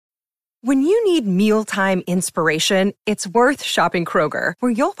When you need mealtime inspiration, it's worth shopping Kroger,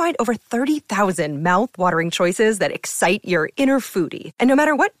 where you'll find over 30,000 mouth-watering choices that excite your inner foodie. And no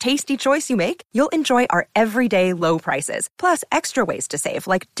matter what tasty choice you make, you'll enjoy our everyday low prices, plus extra ways to save,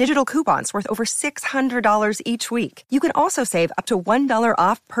 like digital coupons worth over $600 each week. You can also save up to $1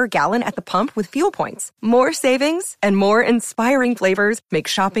 off per gallon at the pump with fuel points. More savings and more inspiring flavors make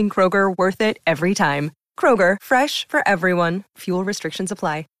shopping Kroger worth it every time. Kroger, fresh for everyone. Fuel restrictions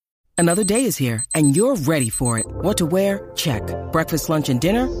apply. Another day is here, and you're ready for it. What to wear? Check. Breakfast, lunch, and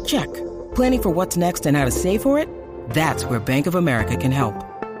dinner? Check. Planning for what's next and how to save for it? That's where Bank of America can help.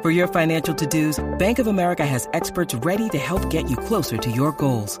 For your financial to-dos, Bank of America has experts ready to help get you closer to your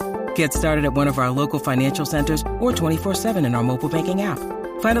goals. Get started at one of our local financial centers or 24/7 in our mobile banking app.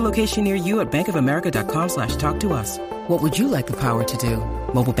 Find a location near you at bankofamerica.com/talktous. What would you like the power to do?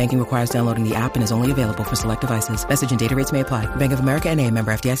 Mobile banking requires downloading the app and is only available for select devices. Message and data rates may apply. Bank of America N.A.,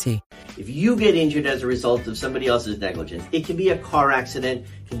 member FDIC. If you get injured as a result of somebody else's negligence, it can be a car accident,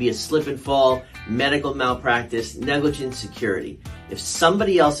 it can be a slip and fall, medical malpractice, negligent security. If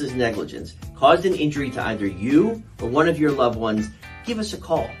somebody else's negligence caused an injury to either you or one of your loved ones, give us a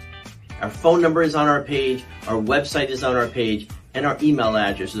call. Our phone number is on our page, our website is on our page, and our email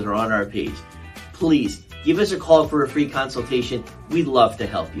addresses are on our page. Please, give us a call for a free consultation. We'd love to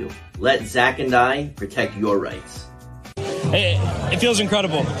help you. Let Zach and I protect your rights. Hey, it feels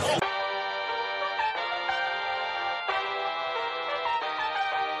incredible.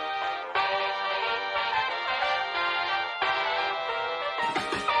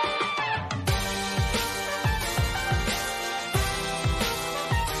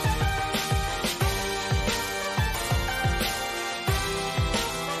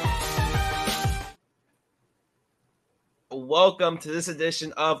 Welcome to this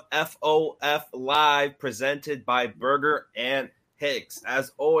edition of FOF Live, presented by Burger and Hicks.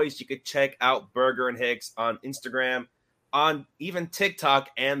 As always, you could check out Burger and Hicks on Instagram, on even TikTok,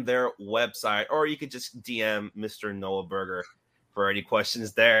 and their website, or you could just DM Mr. Noah Burger for any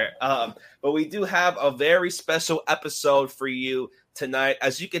questions there. But we do have a very special episode for you tonight.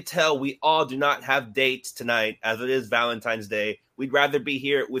 As you can tell, we all do not have dates tonight, as it is Valentine's Day. We'd rather be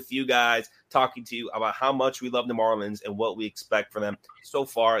here with you guys, talking to you about how much we love the Marlins and what we expect from them so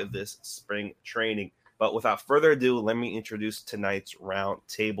far this spring training. But without further ado, let me introduce tonight's round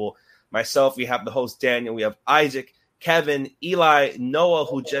table. Myself, we have the host Daniel, we have Isaac, Kevin, Eli, Noah,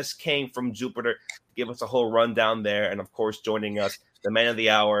 who just came from Jupiter to give us a whole rundown there. And of course, joining us, the man of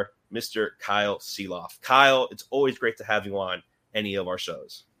the hour, Mr. Kyle Sielaff. Kyle, it's always great to have you on any of our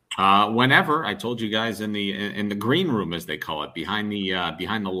shows. Whenever. I told you guys in the green room, as they call it, behind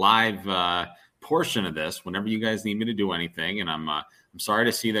the live portion of this, whenever you guys need me to do anything. And I'm sorry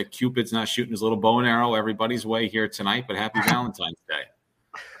to see that Cupid's not shooting his little bow and arrow everybody's way here tonight, but happy Valentine's Day.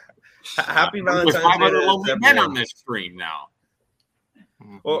 Happy Valentine's Day. 500 lonely men on this stream now.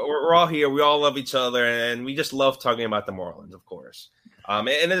 Well, we're all here. We all love each other, and we just love talking about the Marlins, of course. And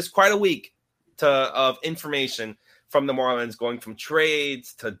it's quite a week of information from the Marlins, going from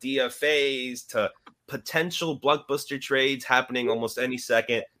trades to DFAs to potential blockbuster trades happening almost any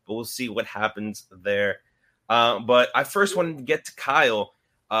second, but we'll see what happens there. But I first wanted to get to Kyle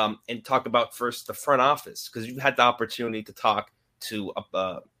and talk about first the front office, because you've had the opportunity to talk to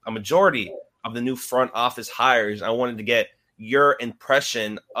a majority of the new front office hires. I wanted to get your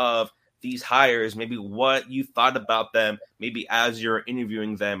impression of these hires, maybe what you thought about them, maybe as you're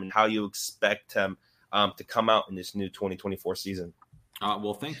interviewing them, and how you expect them to come out in this new 2024 season.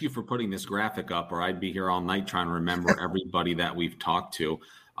 Well, thank you for putting this graphic up, or I'd be here all night trying to remember everybody that we've talked to.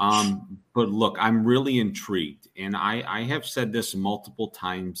 But look, I'm really intrigued, and I have said this multiple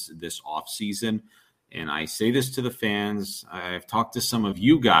times this offseason, and I say this to the fans. I've talked to some of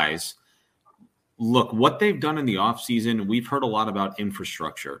you guys. Look, what they've done in the offseason, we've heard a lot about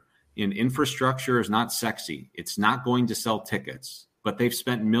infrastructure. And infrastructure is not sexy. It's not going to sell tickets. But they've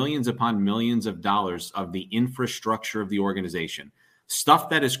spent millions upon millions of dollars of the infrastructure of the organization, stuff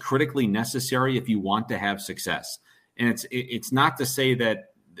that is critically necessary if you want to have success. And it's not to say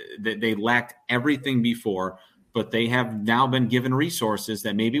that they lacked everything before, but they have now been given resources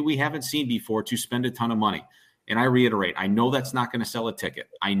that maybe we haven't seen before to spend a ton of money. And I reiterate, I know that's not going to sell a ticket.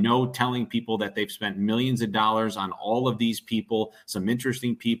 I know telling people that they've spent millions of dollars on all of these people, some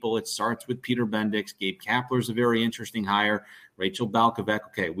interesting people. It starts with Peter Bendix. Gabe Kapler's a very interesting hire. Rachel Balkovec.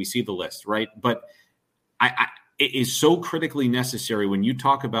 Okay, we see the list, right? But it is so critically necessary when you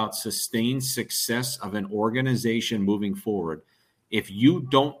talk about sustained success of an organization moving forward. If you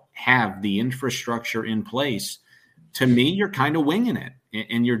don't have the infrastructure in place, to me, you're kind of winging it.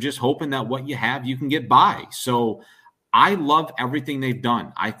 And you're just hoping that what you have, you can get by. So I love everything they've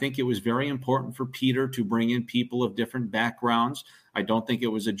done. I think it was very important for Peter to bring in people of different backgrounds. I don't think it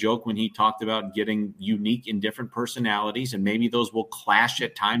was a joke when he talked about getting unique and different personalities, and maybe those will clash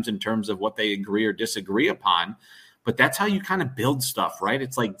at times in terms of what they agree or disagree upon. But that's how you kind of build stuff, right?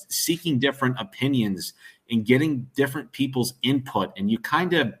 It's like seeking different opinions and getting different people's input, and you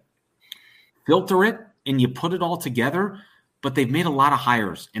kind of filter it and you put it all together. But they've made a lot of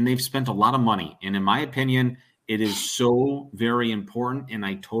hires and they've spent a lot of money. And in my opinion, it is so very important, and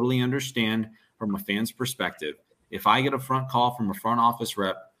I totally understand from a fan's perspective. If I get a front call from a front office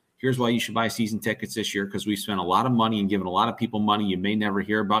rep, here's why you should buy season tickets this year, because we've spent a lot of money and given a lot of people money you may never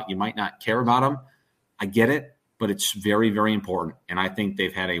hear about, you might not care about them. I get it, but it's very, very important. And I think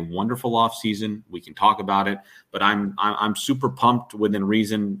they've had a wonderful offseason. We can talk about it, but I'm super pumped within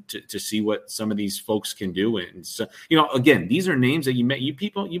reason to see what some of these folks can do. And so, again, these are names that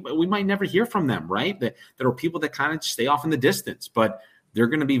we might never hear from them, right? That are people that kind of stay off in the distance, but they're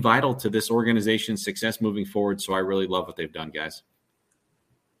going to be vital to this organization's success moving forward. So I really love what they've done, guys.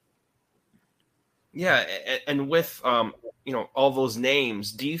 Yeah, and with all those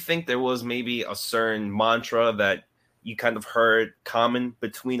names, do you think there was maybe a certain mantra that you kind of heard common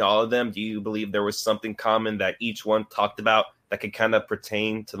between all of them? Do you believe there was something common that each one talked about that could kind of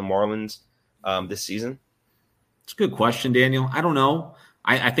pertain to the Marlins this season? It's a good question, Daniel. I don't know.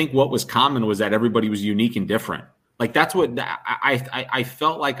 I think what was common was that everybody was unique and different. Like that's what I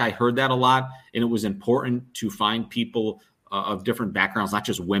felt like I heard that a lot, and it was important to find people of different backgrounds, not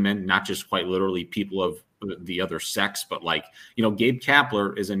just women, not just quite literally people of the other sex, but Gabe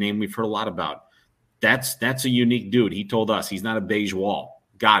Kapler is a name we've heard a lot about. That's a unique dude. He told us he's not a beige wall.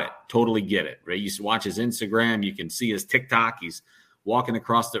 Got it. Totally get it. Right. You watch his Instagram. You can see his TikTok. He's walking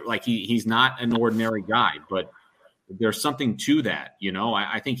across he's not an ordinary guy, but there's something to that.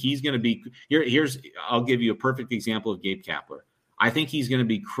 I think he's going to be I'll give you a perfect example of Gabe Kapler. I think he's going to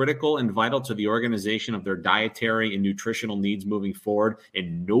be critical and vital to the organization of their dietary and nutritional needs moving forward,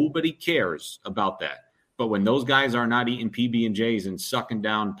 and nobody cares about that. But when those guys are not eating PB&Js and sucking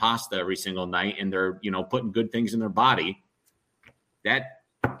down pasta every single night, and they're putting good things in their body, that's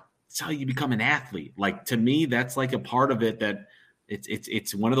how you become an athlete. Like, to me, that's like a part of it that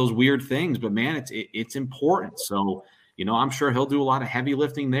it's one of those weird things. But man, it's important. So I'm sure he'll do a lot of heavy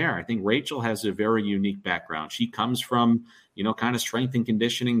lifting there. I think Rachel has a very unique background. She comes from kind of strength and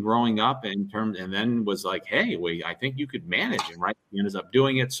conditioning growing up and then was like, hey, wait, I think you could manage. And right, he ends up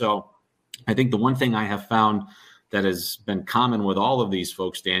doing it. So I think the one thing I have found that has been common with all of these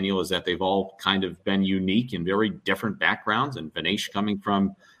folks, Daniel, is that they've all kind of been unique in very different backgrounds. And Vinesh coming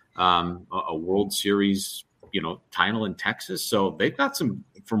from a World Series, title in Texas. So they've got some,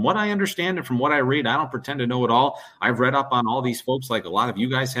 from what I understand and from what I read, I don't pretend to know it all. I've read up on all these folks like a lot of you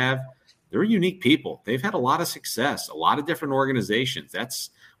guys have. They're unique people. They've had a lot of success, a lot of different organizations. That's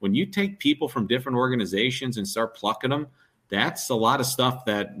when you take people from different organizations and start plucking them, that's a lot of stuff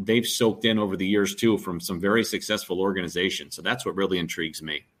that they've soaked in over the years too, from some very successful organizations. So that's what really intrigues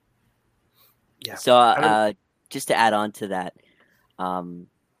me. Yeah. So just to add on to that,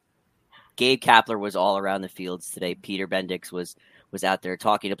 Gabe Kapler was all around the fields today. Peter Bendix was out there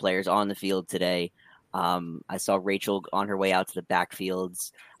talking to players on the field today. I saw Rachel on her way out to the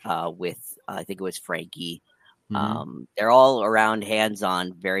backfields with, I think it was Frankie. Mm-hmm. They're all around,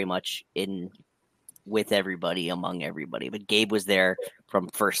 hands-on, very much with everybody, among everybody. But Gabe was there from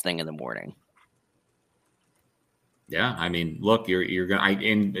first thing in the morning. Yeah, I mean, look, you're gonna,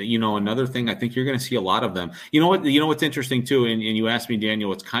 another thing, I think you're going to see a lot of them. What's interesting too, and you asked me,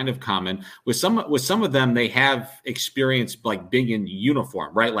 Daniel, it's kind of common with some of them. They have experience like being in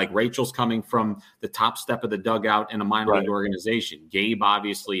uniform, right? Like Rachel's coming from the top step of the dugout in a minor league organization. Gabe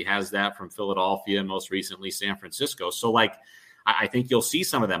obviously has that from Philadelphia and most recently San Francisco. So I think you'll see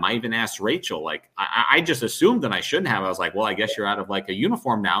some of them. I even asked Rachel, I just assumed that I shouldn't have. I was like, well, I guess you're out of a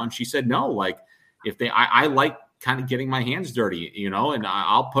uniform now. And she said, no, I like kind of getting my hands dirty, and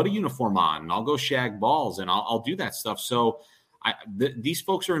I'll put a uniform on and I'll go shag balls and I'll do that stuff. So these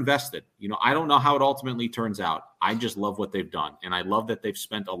folks are invested. I don't know how it ultimately turns out. I just love what they've done. And I love that they've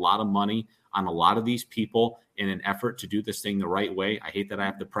spent a lot of money on a lot of these people in an effort to do this thing the right way. I hate that I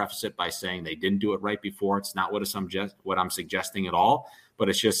have to preface it by saying they didn't do it right before. It's not what I'm suggesting at all, but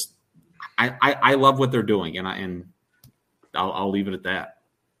it's just, I love what they're doing. And I'll leave it at that.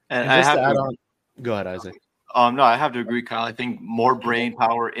 And I have to add on. Go ahead, Isaac. No, I have to agree, Kyle. I think more brain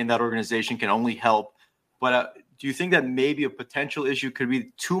power in that organization can only help. But do you think that maybe a potential issue could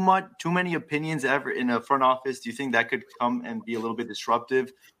be too many opinions ever in a front office? Do you think that could come and be a little bit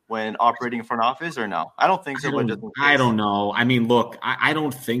disruptive when operating in front office, or no? I don't think so. I don't know. I mean, look, I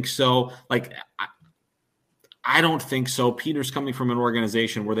don't think so. I don't think so. Peter's coming from an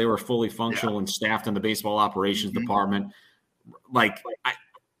organization where they were fully functional and staffed in the baseball operations department. Like,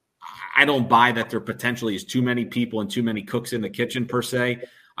 I don't buy that there potentially is too many people and too many cooks in the kitchen per se.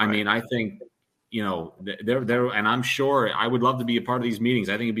 I mean, I think, they're, and I'm sure I would love to be a part of these meetings.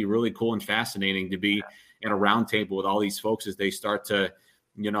 I think it'd be really cool and fascinating to be at a round table with all these folks as they start to,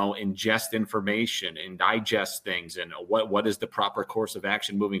 ingest information and digest things and what is the proper course of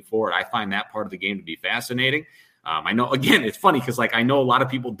action moving forward. I find that part of the game to be fascinating. I know, again, it's funny because I know a lot of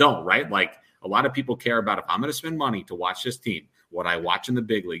people don't, right? Like a lot of people care about if I'm going to spend money to watch this team, what I watch in the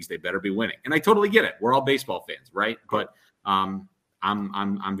big leagues, they better be winning. And I totally get it. We're all baseball fans, right? But I'm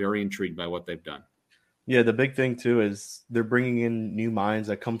very intrigued by what they've done. Yeah, the big thing too is they're bringing in new minds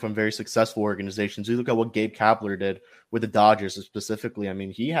that come from very successful organizations. You look at what Gabe Kapler did with the Dodgers specifically. I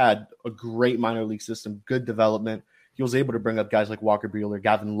mean, he had a great minor league system, good development. He was able to bring up guys like Walker Buehler,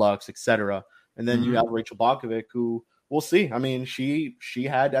 Gavin Lux, etc. And then you have Rachel Balkovec, who we'll see. I mean, she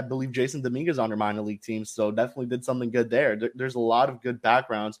had, I believe, Jason Dominguez on her minor league team, so definitely did something good there. There's a lot of good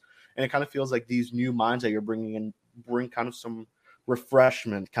backgrounds, and it kind of feels like these new minds that you're bringing in bring kind of some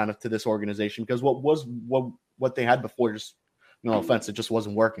refreshment kind of to this organization, because what they had before, just no offense, it just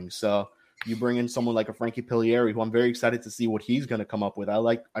wasn't working. So you bring in someone like a Frankie Pilieri, who I'm very excited to see what he's going to come up with. I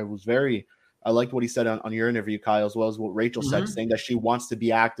liked what he said on your interview, Kyle, as well as what Rachel said, saying that she wants to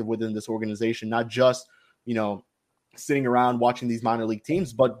be active within this organization, not just sitting around watching these minor league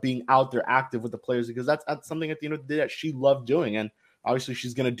teams, but being out there active with the players, because that's something at the end of the day that she loved doing, and obviously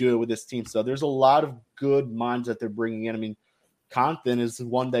she's going to do it with this team. So there's a lot of good minds that they're bringing in. I mean, Compton is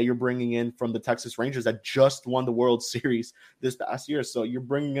one that you're bringing in from the Texas Rangers that just won the World Series this past year. So you're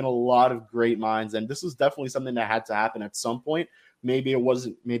bringing in a lot of great minds, and this is definitely something that had to happen at some point. Maybe it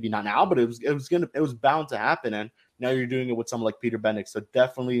wasn't, maybe not now, but it was bound to happen. And now you're doing it with someone like Peter Bendick. So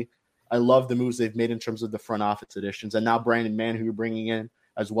definitely, I love the moves they've made in terms of the front office additions, and now Brandon Mann, who you're bringing in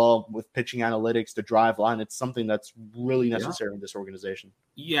as well with pitching analytics, the drive line. It's something that's really necessary in this organization.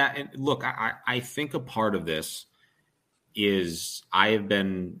 Yeah, and look, I think a part of this is I have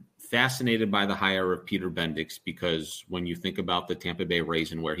been fascinated by the hire of Peter Bendix, because when you think about the Tampa Bay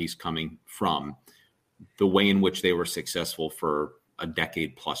Rays and where he's coming from, the way in which they were successful for a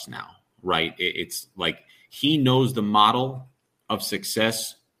decade plus now, right? It's like he knows the model of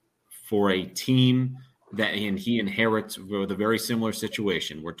success for a team and he inherits with a very similar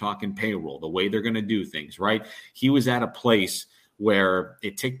situation. We're talking payroll, the way they're going to do things, right? He was at a place where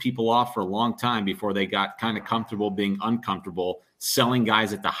it ticked people off for a long time before they got kind of comfortable being uncomfortable, selling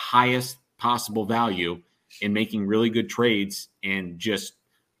guys at the highest possible value and making really good trades and just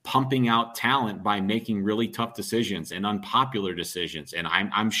pumping out talent by making really tough decisions and unpopular decisions. And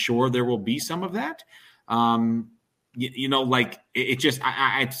I'm sure there will be some of that. It just,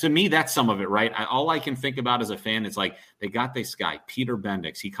 to me, that's some of it, right? All I can think about as a fan, it's like they got this guy, Peter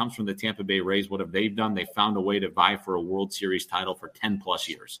Bendix. He comes from the Tampa Bay Rays. What have they done? They found a way to vie for a World Series title for 10 plus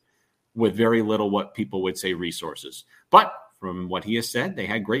years with very little, what people would say, resources. But from what he has said, they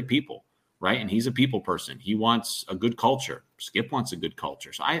had great people, right? And he's a people person. He wants a good culture. Skip wants a good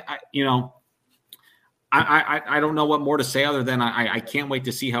culture. So I don't know what more to say other than I can't wait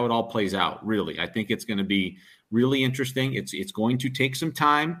to see how it all plays out. Really, I think it's going to be really interesting. It's going to take some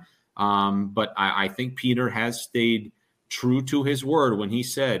time, but I think Peter has stayed true to his word when he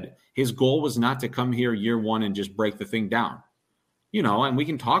said his goal was not to come here year one and just break the thing down. And we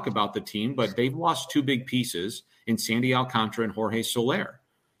can talk about the team, but they've lost two big pieces in Sandy Alcantara and Jorge Soler.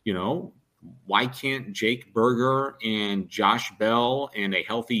 Why can't Jake Berger and Josh Bell and a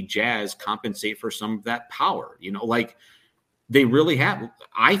healthy Jazz compensate for some of that power? They really have.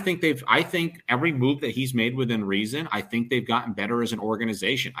 I think every move that he's made within reason, I think they've gotten better as an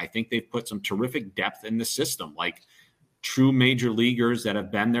organization. I think they've put some terrific depth in the system, like true major leaguers that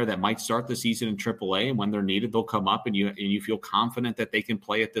have been there that might start the season in AAA, and when they're needed, they'll come up and you feel confident that they can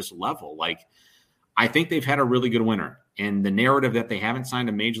play at this level. I think they've had a really good winter. And the narrative that they haven't signed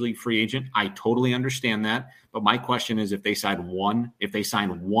a major league free agent, I totally understand that. But my question is, if they sign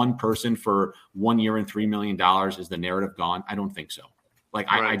one person for 1 year and $3 million, is the narrative gone? I don't think so. Right.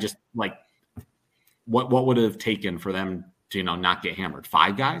 I just what would it have taken for them to, not get hammered?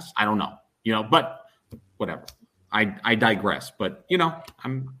 5 guys? I don't know, but whatever. I digress. But,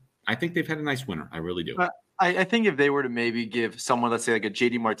 I think they've had a nice winter. I really do. I think if they were to maybe give someone, let's say like a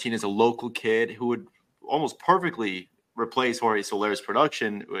JD Martinez, a local kid who would almost perfectly replace Jorge Soler's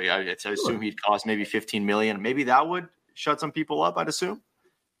production, I assume he'd cost maybe $15 million. Maybe that would shut some people up, I'd assume.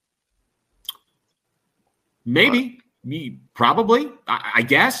 Maybe. Probably, I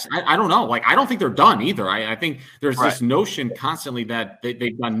guess. I don't know. Like, I don't think they're done either. I think there's this notion constantly that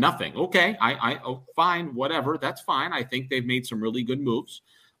they've done nothing. Okay, fine, whatever. That's fine. I think they've made some really good moves,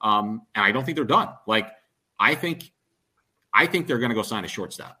 and I don't think they're done. Like, I think they're going to go sign a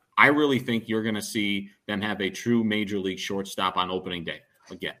shortstop. I really think you're going to see them have a true major league shortstop on opening day.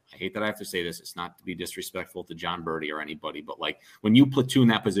 Again, I hate that I have to say this. It's not to be disrespectful to John Birdie or anybody, but like when you platoon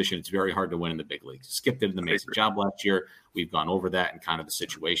that position, it's very hard to win in the big leagues. Skip did an amazing job last year. We've gone over that and kind of the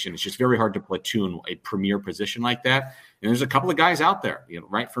situation. It's just very hard to platoon a premier position like that. And there's a couple of guys out there,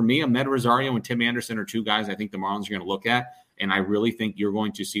 right? For me, Ahmed Rosario and Tim Anderson are two guys I think the Marlins are going to look at. And I really think you're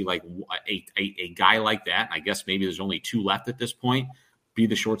going to see like a guy like that. I guess maybe there's only two left at this point, be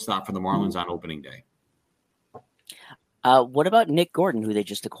the shortstop for the Marlins on opening day. What about Nick Gordon, who they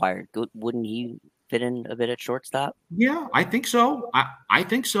just acquired? Wouldn't he fit in a bit at shortstop? Yeah, I think so. I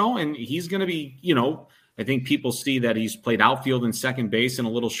think so. And he's going to be, I think people see that he's played outfield and second base and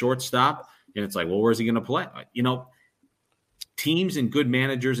a little shortstop. And it's like, well, where's he going to play? Teams and good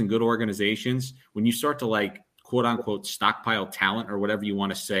managers and good organizations, when you start to like, quote unquote, stockpile talent or whatever you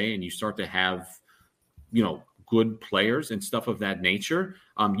want to say, and you start to have, good players and stuff of that nature,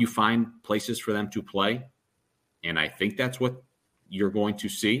 you find places for them to play. And I think that's what you're going to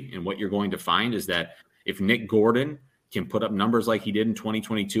see. And what you're going to find is that if Nick Gordon can put up numbers like he did in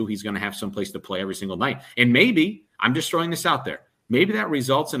 2022, he's going to have someplace to play every single night. And maybe, I'm just throwing this out there, maybe that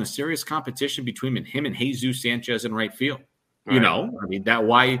results in a serious competition between him and Jesus Sanchez in right field.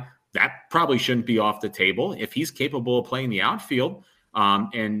 Right. That probably shouldn't be off the table. If he's capable of playing the outfield,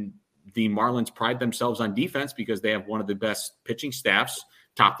 and the Marlins pride themselves on defense because they have one of the best pitching staffs,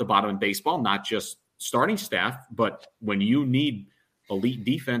 top to bottom in baseball, not just starting staff, but when you need elite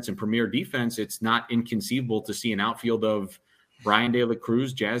defense and premier defense, it's not inconceivable to see an outfield of Brian De La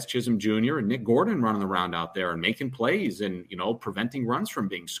Cruz, Jazz Chisholm Jr., and Nick Gordon running around out there and making plays and, preventing runs from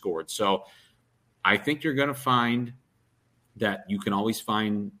being scored. So I think you're going to find that you can always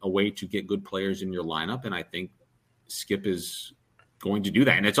find a way to get good players in your lineup. And I think Skip is going to do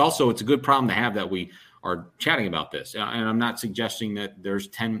that. And it's a good problem to have that we are chatting about this. And I'm not suggesting that there's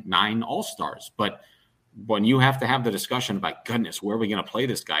 9 all-stars, but when you have to have the discussion about, goodness, where are we going to play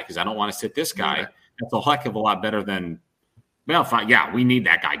this guy? Because I don't want to sit this guy. That's a heck of a lot better than, well, fine, yeah, we need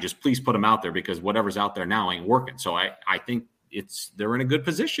that guy. Just please put him out there because whatever's out there now ain't working. So I think they're in a good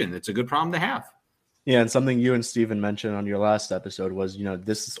position. It's a good problem to have. Yeah, and something you and Steven mentioned on your last episode was,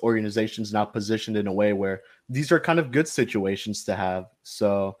 this organization's now positioned in a way where these are kind of good situations to have.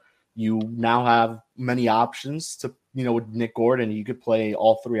 So you now have many options to, with Nick Gordon, you could play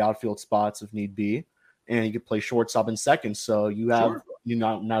all 3 outfield spots if need be, and you could play shortstop in second. So you have,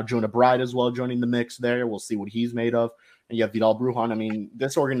 now Jonah Bride as well joining the mix there. We'll see what he's made of. And you have Vidal Brujan. I mean,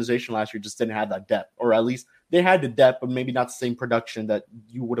 this organization last year just didn't have that depth, or at least they had the depth, but maybe not the same production that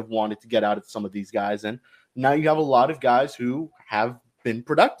you would have wanted to get out of some of these guys. And now you have a lot of guys who have been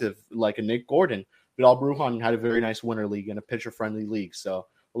productive, like a Nick Gordon. Vidal Brujan had a very nice winter league and a pitcher-friendly league. So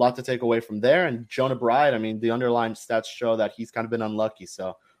a lot to take away from there. And Jonah Bride, I mean, the underlying stats show that he's kind of been unlucky.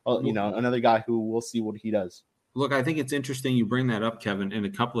 So, another guy who we'll see what he does. Look, I think it's interesting you bring that up, Kevin, and a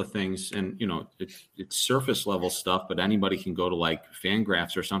couple of things. And, it's surface level stuff, but anybody can go to like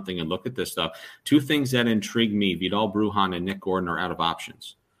Fangraphs or something and look at this stuff. 2 things that intrigue me, Vidal Brujan and Nick Gordon are out of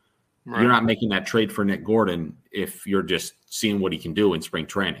options. Right. You're not making that trade for Nick Gordon if you're just seeing what he can do in spring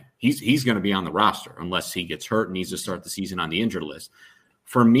training. He's going to be on the roster unless he gets hurt and needs to start the season on the injured list.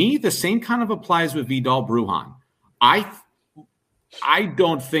 For me, the same kind of applies with Vidal Brujan. I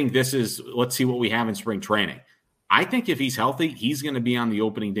don't think this is, let's see what we have in spring training. I think if he's healthy, he's going to be on the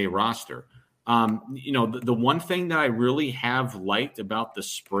opening day roster. The one thing that I really have liked about the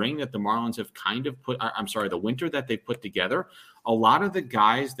spring that the Marlins have kind of the winter that they put together, a lot of the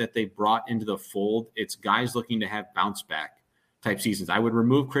guys that they brought into the fold, it's guys looking to have bounce back type seasons. I would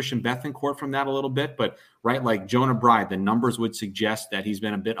remove Christian Bethancourt from that a little bit, but right, like Jonah Bride, the numbers would suggest that he's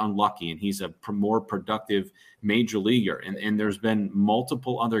been a bit unlucky and he's a more productive major leaguer. And there's been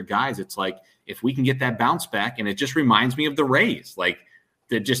multiple other guys. It's like, if we can get that bounce back, and it just reminds me of the Rays, like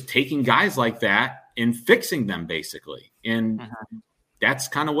they're just taking guys like that and fixing them basically. And that's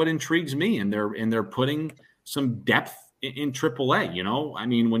kind of what intrigues me. And they're putting some depth in AAA, I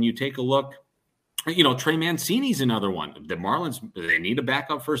mean, when you take a look, Trey Mancini's another one. The Marlins, they need a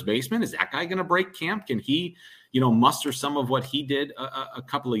backup first baseman. Is that guy going to break camp? Can he, muster some of what he did a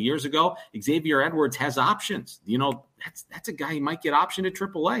couple of years ago? Xavier Edwards has options. That's a guy who might get optioned at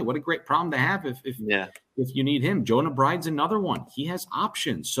AAA. What a great problem to have if you need him. Jonah Bride's another one. He has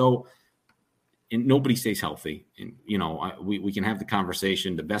options. So and nobody stays healthy. And, we can have the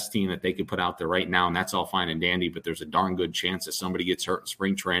conversation, the best team that they could put out there right now, and that's all fine and dandy, but there's a darn good chance that somebody gets hurt in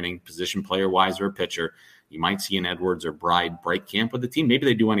spring training, position player-wise or a pitcher. You might see an Edwards or Bride break camp with the team. Maybe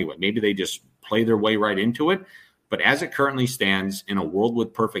they do anyway. Maybe they just play their way right into it. But as it currently stands, in a world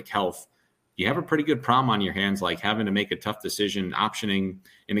with perfect health, you have a pretty good problem on your hands, like having to make a tough decision, optioning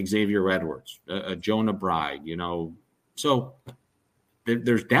an Xavier Edwards, a Jonah Bride, So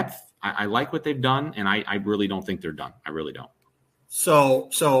there's depth. I like what they've done, and I really don't think they're done. I really don't.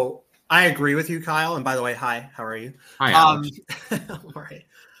 So I agree with you, Kyle. And by the way, hi, how are you? Hi, Alex. All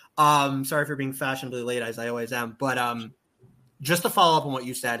right. Sorry for being fashionably late, as I always am. But just to follow up on what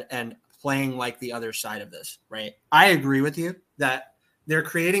you said and playing like the other side of this, right? I agree with you that they're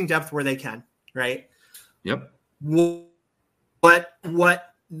creating depth where they can, right? Yep. But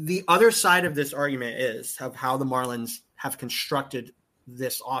what the other side of this argument is of how the Marlins have constructed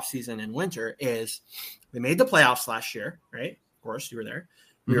this offseason and winter is they made the playoffs last year, right? Of course, you were there.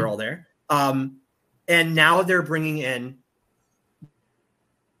 We were all there. And now they're bringing in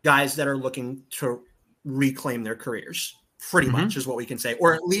guys that are looking to reclaim their careers, pretty much is what we can say,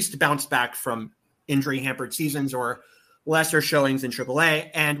 or at least bounce back from injury-hampered seasons or lesser showings in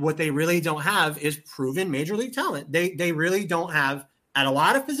AAA. And what they really don't have is proven major league talent. They really don't have, at a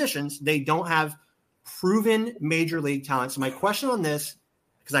lot of positions, they don't have proven major league talent. So my question on this,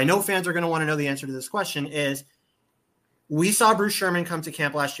 because I know fans are going to want to know the answer to this question, is we saw Bruce Sherman come to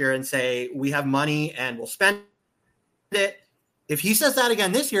camp last year and say, we have money and we'll spend it. If he says that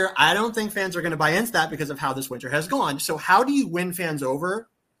again this year, I don't think fans are going to buy into that because of how this winter has gone. So how do you win fans over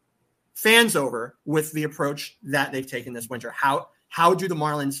with the approach that they've taken this winter? How do the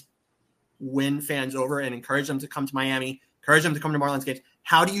Marlins win fans over and encourage them to come to Miami, encourage them to come to Marlins games?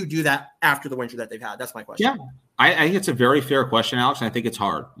 How do you do that after the winter that they've had? That's my question. Yeah, I think it's a very fair question, Alex, and I think it's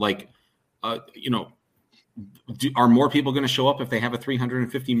hard. Like, are more people going to show up if they have a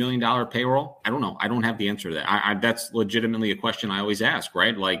 $350 million payroll? I don't know. I don't have the answer to that. That's legitimately a question I always ask,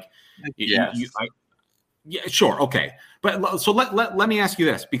 right? Like, yes. Yeah, sure. Okay. But so let me ask you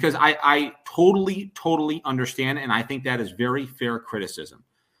this, because I totally understand. And I think that is very fair criticism.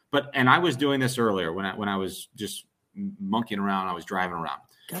 And I was doing this earlier when I was just monkeying around. I was driving around.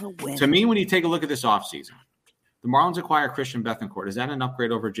 To me, when you take a look at this offseason, the Marlins acquire Christian Bethancourt. Is that an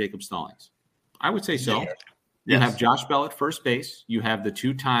upgrade over Jacob Stallings? I would say so. Yeah. You have Josh Bell at first base. You have the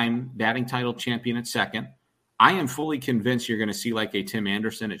two-time batting title champion at second. I am fully convinced you're going to see like a Tim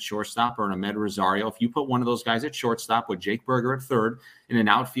Anderson at shortstop or an Ahmed Rosario. If you put one of those guys at shortstop with Jake Berger at third, in an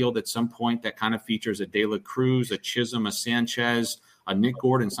outfield at some point that kind of features a De La Cruz, a Chisholm, a Sanchez, a Nick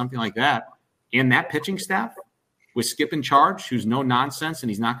Gordon, something like that, and that pitching staff with Skip in charge, who's no nonsense and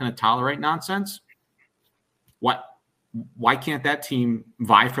he's not going to tolerate nonsense, why can't that team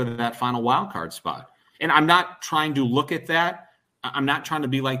vie for that final wild card spot? And I'm not trying to look at that. I'm not trying to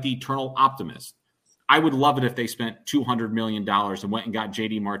be like the eternal optimist. I would love it if they spent $200 million and went and got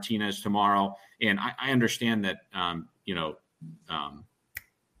JD Martinez tomorrow. And I understand that,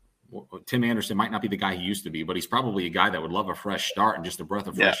 Tim Anderson might not be the guy he used to be, but he's probably a guy that would love a fresh start and just a breath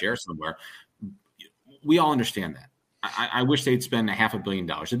of fresh air somewhere. We all understand that. I wish they'd spend $500 million.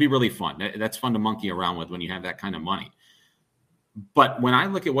 It'd be really fun. That's fun to monkey around with when you have that kind of money. But when I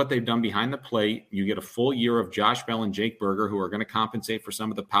look at what they've done behind the plate, you get a full year of Josh Bell and Jake Berger, who are going to compensate for some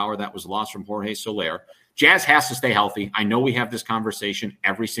of the power that was lost from Jorge Soler. Jazz has to stay healthy. I know we have this conversation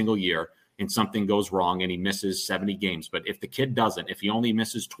every single year and something goes wrong and he misses 70 games. But if the kid doesn't, if he only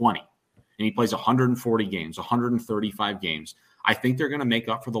misses 20 and he plays 140 games, 135 games, I think they're going to make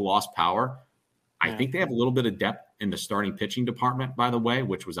up for the lost power. I think they have a little bit of depth in the starting pitching department, by the way,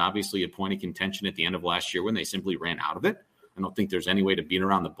 which was obviously a point of contention at the end of last year when they simply ran out of it. I don't think there's any way to beat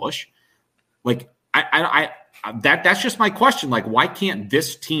around the bush. Like, that's just my question. Like, why can't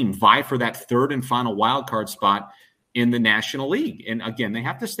this team vie for that third and final wild card spot in the National League? And again, they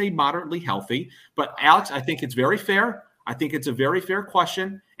have to stay moderately healthy. But Alex, I think it's very fair. I think it's a very fair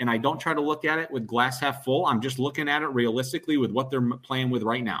question. And I don't try to look at it with glass half full. I'm just looking at it realistically with what they're playing with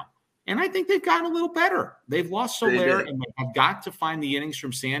right now. And I think they've gotten a little better. They've lost Soler and they have got to find the innings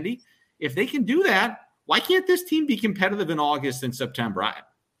from Sandy. If they can do that, why can't this team be competitive in August and September?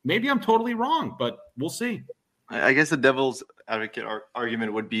 Maybe I'm totally wrong, but we'll see. I guess the devil's advocate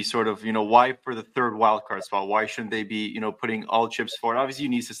argument would be sort of, why for the third wild card spot? Why shouldn't they be, putting all chips forward? Obviously, you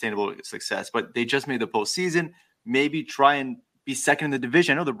need sustainable success, but they just made the postseason. Maybe try and be second in the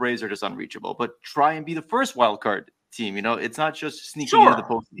division. I know the Braves are just unreachable, but try and be the first wild card team. It's not just sneaking into the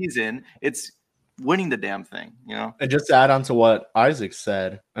postseason. It's winning the damn thing, And just to add on to what Isaac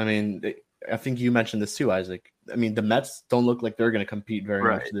said, I mean, I think you mentioned this too, Isaac. I mean, the Mets don't look like they're going to compete very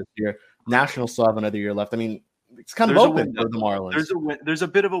much this year. Nationals still have another year left. I mean, it's kind of open for the Marlins. There's a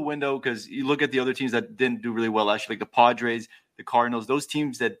bit of a window because you look at the other teams that didn't do really well last year, like the Padres, the Cardinals, those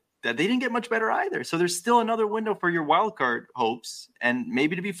teams that they didn't get much better either. So there's still another window for your wild card hopes and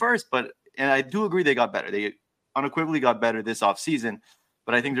maybe to be first. And I do agree they got better. They unequivocally got better this offseason.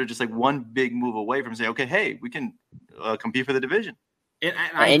 But I think they're just like one big move away from saying, okay, hey, we can compete for the division.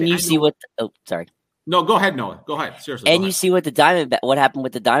 Sorry. No, go ahead, Noah. Go ahead. Seriously. And you see what what happened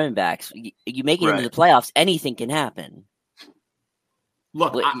with the Diamondbacks. You make it into the playoffs, anything can happen.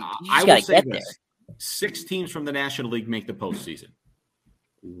 Look, I will say this. 6 teams from the National League make the postseason.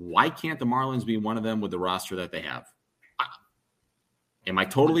 Why can't the Marlins be one of them with the roster that they have? Am I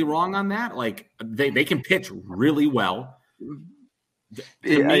totally wrong on that? Like, they can pitch really well.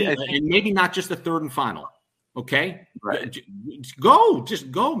 And maybe not just the third and final. Okay? Right.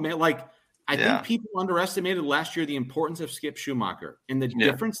 Just go, man. Like, I think people underestimated last year the importance of Skip Schumacher and the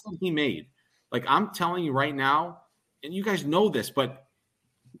difference that he made. Like, I'm telling you right now, and you guys know this, but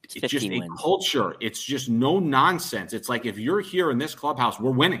it's just a culture. It's just no nonsense. It's like if you're here in this clubhouse,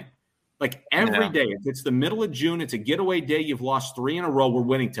 we're winning. Like every day. If it's the middle of June, it's a getaway day. You've lost 3 in a row. We're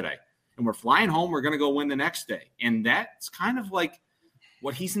winning today. And we're flying home. We're going to go win the next day. And that's kind of like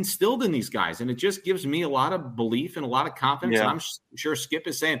what he's instilled in these guys. And it just gives me a lot of belief and a lot of confidence. Yeah. And I'm sure Skip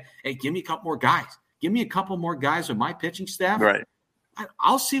is saying, hey, give me a couple more guys. Give me a couple more guys with my pitching staff. Right.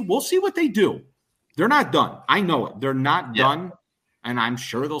 I'll see. We'll see what they do. They're not done. I know it. They're not done. And I'm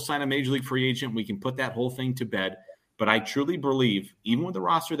sure they'll sign a major league free agent. We can put that whole thing to bed. But I truly believe, even with the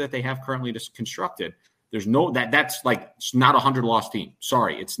roster that they have currently just constructed, there's that's like it's not a 100-loss team.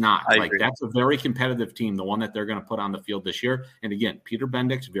 Sorry, it's not. Like that's a very competitive team, the one that they're going to put on the field this year. And again, Peter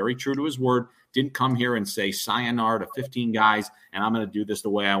Bendix, very true to his word, didn't come here and say sayonara to 15 guys, and I'm going to do this the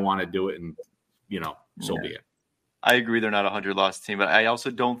way I want to do it, and so be it. I agree they're not a 100-loss team, but I also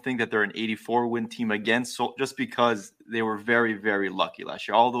don't think that they're an 84-win team again, so just because they were very, very lucky last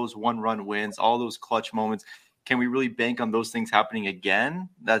year. All those one-run wins, all those clutch moments. Can we really bank on those things happening again?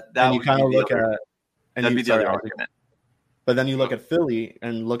 That would kind of look at that'd be the other argument. But then you look at Philly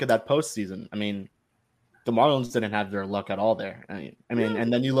and look at that postseason. I mean, the Marlins didn't have their luck at all there. I mean,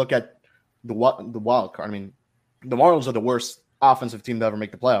 and then you look at the wild card. I mean, the Marlins are the worst offensive team to ever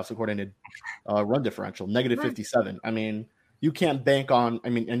make the playoffs according to run differential, -57. I mean, you can't bank on. I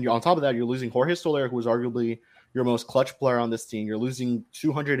mean, and on top of that, you're losing Jorge Soler, who was arguably your most clutch player on this team. You're losing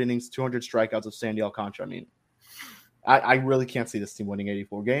 200 innings, 200 strikeouts of Sandy Alcantara. I mean, I really can't see this team winning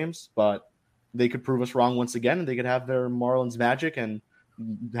 84 games, but they could prove us wrong once again, and they could have their Marlins magic and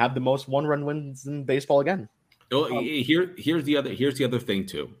have the most one-run wins in baseball again. Here's the other thing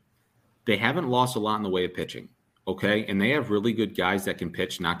too. They haven't lost a lot in the way of pitching, okay? And they have really good guys that can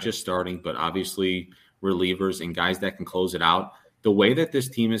pitch, not just starting, but obviously relievers and guys that can close it out. The way that this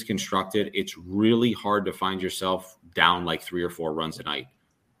team is constructed, it's really hard to find yourself down like 3 or 4 runs a night.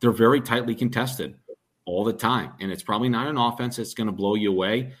 They're very tightly contested all the time, and it's probably not an offense that's going to blow you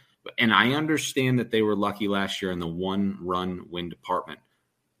away. And I understand that they were lucky last year in the one-run win department,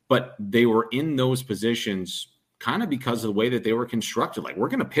 but they were in those positions kind of because of the way that they were constructed. Like, we're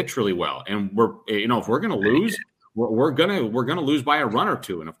going to pitch really well, and if we're going to lose, we're going to lose by a run or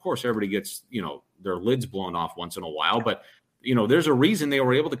two. And of course, everybody gets their lids blown off once in a while, but there's a reason they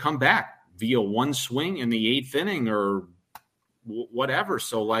were able to come back via one swing in the 8th inning or whatever.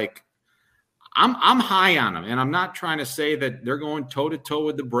 So like, I'm high on them, and I'm not trying to say that they're going toe to toe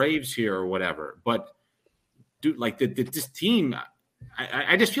with the Braves here or whatever. But dude, like this team,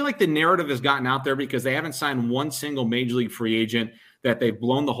 I just feel like the narrative has gotten out there because they haven't signed one single major league free agent that they've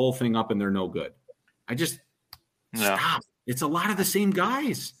blown the whole thing up and they're no good. Stop. It's a lot of the same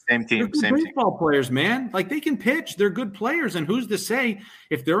guys. Same team. They're baseball players, man. Like, they can pitch. They're good players. And who's to say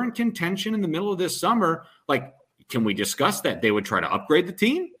if they're in contention in the middle of this summer, like, can we discuss that they would try to upgrade the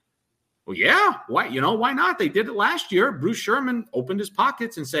team? Well, yeah. Why not? They did it last year. Bruce Sherman opened his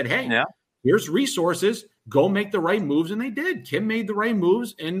pockets and said, hey, here's resources. Go make the right moves. And they did. Kim made the right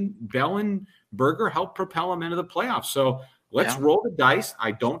moves, and Bell and Berger helped propel them into the playoffs. So let's roll the dice.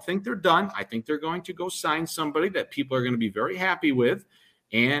 I don't think they're done. I think they're going to go sign somebody that people are going to be very happy with.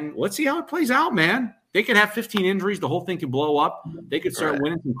 And let's see how it plays out, man. They could have 15 injuries. The whole thing could blow up. They could start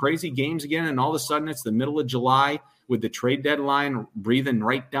winning some crazy games again. And all of a sudden it's the middle of July with the trade deadline breathing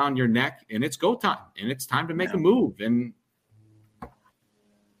right down your neck. And it's go time. And it's time to make a move. And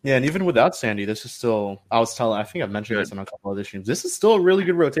and even without Sandy, this is still, I think I've mentioned this on a couple other teams. This is still a really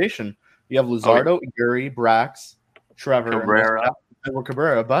good rotation. You have Luzardo, Yuri, Brax, Trevor, Edward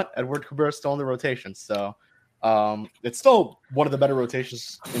Cabrera, but Edward Cabrera is still in the rotation. So it's still one of the better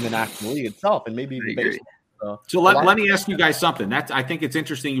rotations in the National League itself, and maybe even baseball. So let me ask you guys something. I think it's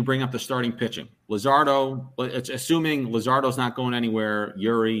interesting you bring up the starting pitching. Luzardo, it's assuming Luzardo's not going anywhere.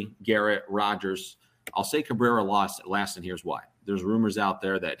 Yuri, Garrett, Rogers. I'll say Cabrera last, and here's why. There's rumors out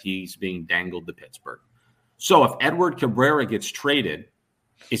there that he's being dangled to Pittsburgh. So if Edward Cabrera gets traded,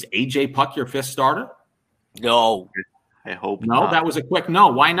 is AJ Puck your fifth starter? No. I hope no. not. That was a quick no.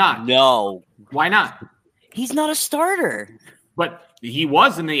 Why not? No. Why not? He's not a starter. But he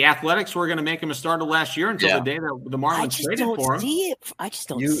was, and the Athletics were going to make him a starter last year until the day that the Marlins traded for him. I just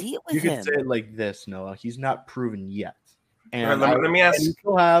don't see it with him. You can say it like this, Noah. He's not proven yet. And let me ask. You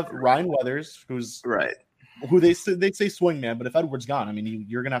still have Ryan Weathers, who's right. Who they say swingman, but if Edward's gone, I mean,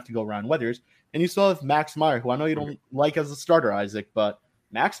 you're going to have to go Ryan Weathers. And you still have Max Meyer, who I know you don't like as a starter, Isaac, but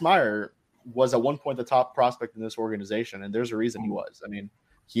Max Meyer was at one point the top prospect in this organization, and there's a reason he was. I mean,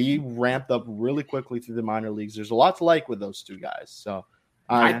 he ramped up really quickly through the minor leagues. There's a lot to like with those two guys. So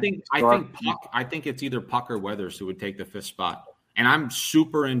I think it's either Puck or Weathers who would take the fifth spot. And I'm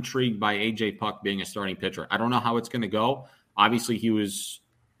super intrigued by AJ Puck being a starting pitcher. I don't know how it's going to go. Obviously, he was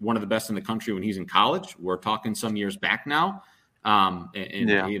one of the best in the country when he's in college. We're talking some years back now.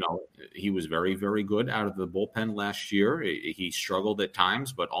 You know, he was very, very good out of the bullpen last year. He struggled at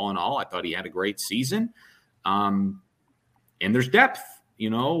times, but all in all, I thought he had a great season. And there's depth. You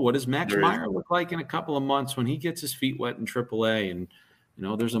know, what does Max Meyer look like in a couple of months when he gets his feet wet in AAA? And, you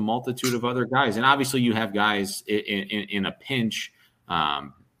know, there's a multitude of other guys. And obviously you have guys in a pinch,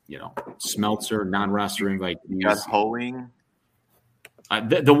 you know, Smeltzer, non-roster invitees. Gus Hoeing.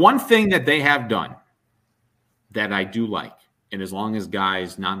 The one thing that they have done that I do like, and as long as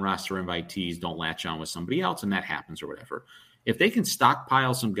guys, non-roster invitees, don't latch on with somebody else, and that happens or whatever, if they can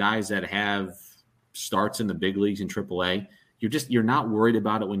stockpile some guys that have starts in the big leagues in AAA, you're not worried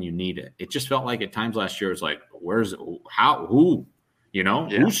about it when you need it. It just felt like at times last year, it's like, who, you know,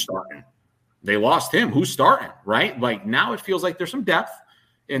 who's starting? They lost him. Who's starting, right? Like now it feels like there's some depth,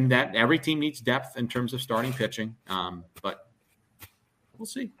 and that every team needs depth in terms of starting pitching. But we'll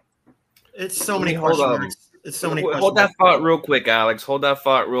see. It's so many question marks. It's so many. Hold that thought real quick, Alex. Hold that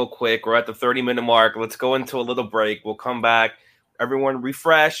thought real quick. We're at the 30-minute mark. Let's go into a little break. We'll come back. Everyone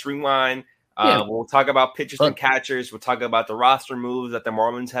refresh, rewind. We'll talk about pitchers and catchers. We'll talk about the roster moves that the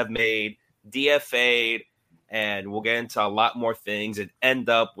Marlins have made, DFA'd, and we'll get into a lot more things and end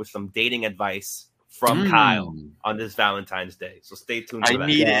up with some dating advice from Kyle on this Valentine's Day. So stay tuned for that.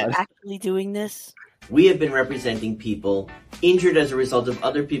 Need it. Actually doing this? We have been representing people injured as a result of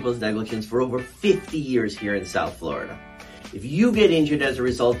other people's negligence for over 50 years here in South Florida. If you get injured as a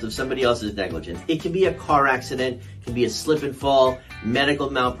result of somebody else's negligence, it can be a car accident, it can be a slip and fall, medical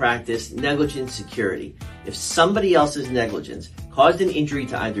malpractice, negligent security. If somebody else's negligence caused an injury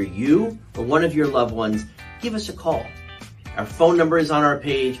to either you or one of your loved ones, give us a call. Our phone number is on our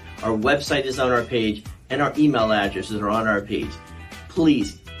page, our website is on our page, and our email addresses are on our page.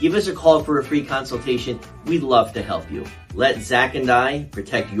 Please, give us a call for a free consultation. We'd love to help you. Let Zach and I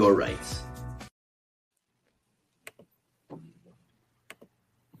protect your rights.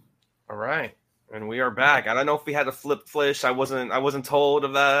 All right, and we are back. I don't know if we had a flip flish. I wasn't told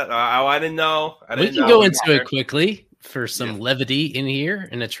of that. I didn't know. We can go into it quickly for some levity in here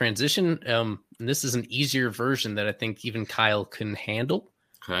in a transition. And this is an easier version that I think even Kyle can handle.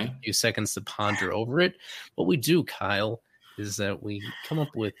 Okay, a few seconds to ponder over it. What we do, Kyle, is that we come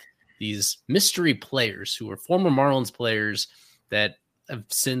up with these mystery players who are former Marlins players that have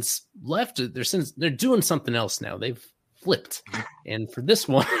since left. They're doing something else now. They've flipped. And for this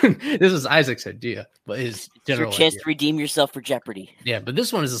one, this is Isaac's idea, but his general it's your chance idea. To redeem yourself for Jeopardy. Yeah, but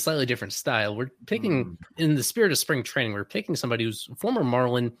this one is a slightly different style. We're picking, in the spirit of spring training, we're picking somebody who's a former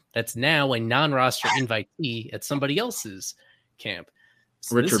Marlin that's now a non-roster invitee at somebody else's camp.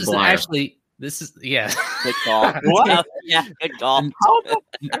 So Richard Blyer. Good call. What? Yeah, good call.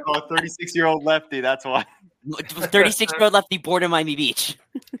 36-year-old lefty, that's why. 36-year-old lefty born in Miami Beach.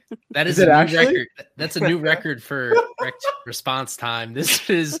 That is a new record. That's a new record for correct response time. This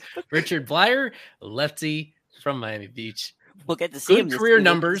is Richard Blyer, lefty from Miami Beach. We'll get to see him. Good career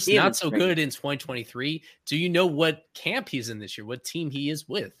numbers, not so good in 2023. Do you know what camp he's in this year? What team he is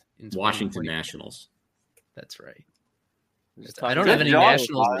with? Washington Nationals. That's right. I don't have any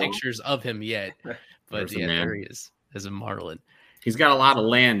Nationals pictures of him yet, but there he is as a Marlin. He's got a lot of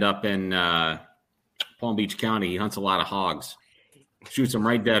land up in Palm Beach County. He hunts a lot of hogs. Shoots them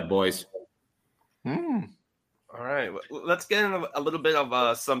right dead, boys. All right. Let's get into a little bit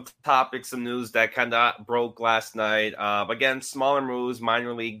of some topics, some news that kind of broke last night. Again, smaller moves,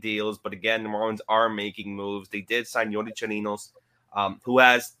 minor league deals. But again, the Marlins are making moves. They did sign Yori Chirinos, who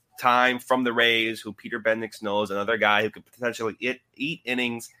has time from the Rays, who Peter Bendix knows, another guy who could potentially eat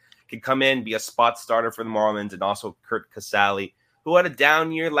innings, can come in, be a spot starter for the Marlins, and also Curt Casali, who had a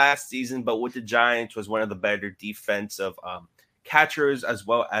down year last season, but with the Giants was one of the better defensive catchers as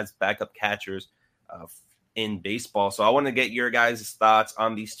well as backup catchers in baseball. So I want to get your guys' thoughts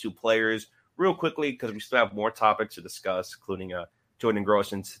on these two players real quickly because we still have more topics to discuss, including Jordan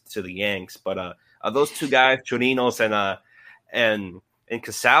Groshans to the Yanks. But those two guys, Chirinos and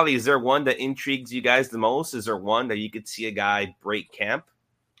Casali, is there one that intrigues you guys the most? Is there one that you could see a guy break camp?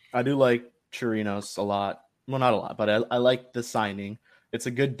 I do like Chirinos a lot. Well, not a lot, but I like the signing. It's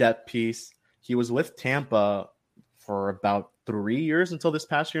a good depth piece. He was with Tampa for about 3 years until this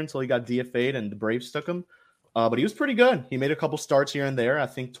past year, until he got DFA'd and the Braves took him. But he was pretty good. He made a couple starts here and there. I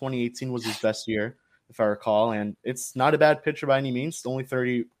think 2018 was his best year, if I recall. And it's not a bad pitcher by any means. Only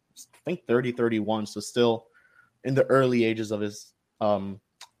 31, so still in the early ages of his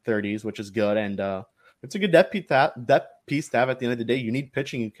 30s, which is good. And it's a good depth piece to have at the end of the day. You need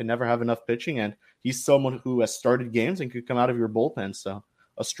pitching. You can never have enough pitching. And he's someone who has started games and could come out of your bullpen. So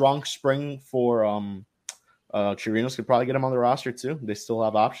a strong spring for Chirinos could probably get him on the roster too. They still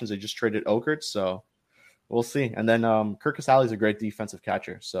have options. They just traded Okert, so we'll see. And then Curt Casali is a great defensive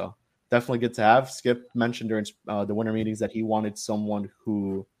catcher. So definitely good to have. Skip mentioned during the winter meetings that he wanted someone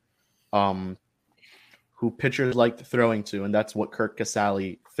who pitchers liked throwing to, and that's what Curt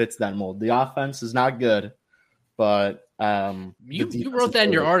Casali fits that mold. The offense is not good, but you wrote that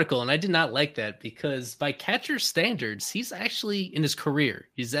in your article, and I did not like that because by catcher standards, he's actually in his career,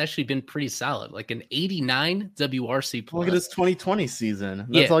 he's actually been pretty solid, like an 89 WRC plus. Look at his 2020 season.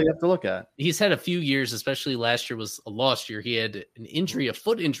 That's all you have to look at. He's had a few years, especially last year was a lost year. He had an injury, a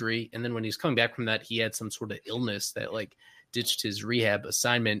foot injury, and then when he's coming back from that, he had some sort of illness that like ditched his rehab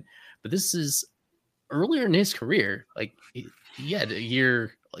assignment. But this is earlier in his career, like he had a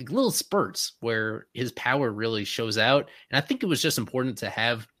year, like little spurts where his power really shows out. And I think it was just important to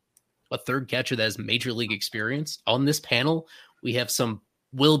have a third catcher that has major league experience on this panel. We have some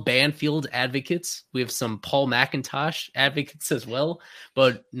Will Banfield advocates. We have some Paul McIntosh advocates as well,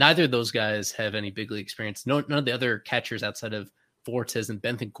 but neither of those guys have any big league experience. None of the other catchers outside of Fortes and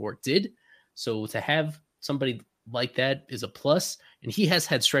Bethancourt did. So to have somebody like that is a plus. And he has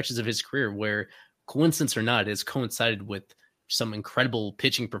had stretches of his career where, coincidence or not, has coincided with some incredible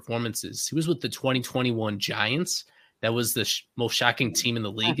pitching performances. He was with the 2021 Giants. That was the most shocking team in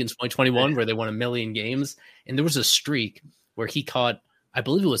the league in 2021, where they won 1 million games. And there was a streak where he caught, I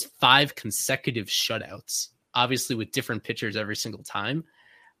believe it was 5 consecutive shutouts, obviously with different pitchers every single time.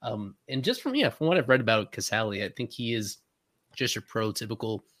 And just from what I've read about Casali, I think he is just a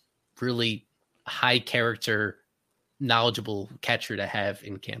prototypical, really high character, knowledgeable catcher to have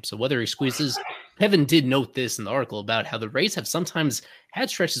in camp. So whether he squeezes, Kevin did note this in the article about how the Rays have sometimes had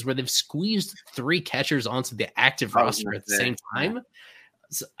stretches where they've squeezed 3 catchers onto the active roster at the same time.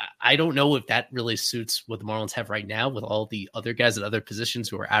 So I don't know if that really suits what the Marlins have right now with all the other guys at other positions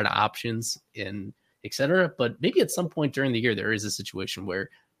who are out of options and et cetera. But maybe at some point during the year, there is a situation where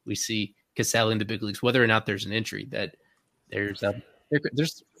we see Casali in the big leagues, whether or not there's an injury, that there's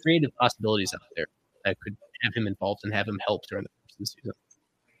creative possibilities out there that could have him involved and have him help during the course of the season.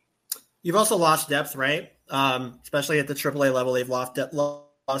 You've also lost depth, right? Especially at the AAA level, they've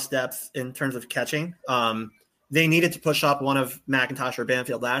lost depth in terms of catching. They needed to push up one of McIntosh or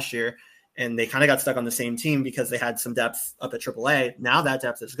Banfield last year, and they kind of got stuck on the same team because they had some depth up at AAA. Now that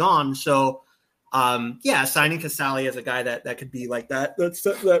depth is gone. So, signing Casali as a guy that could be like that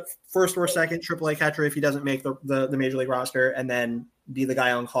first or second AAA catcher if he doesn't make the major league roster, and then be the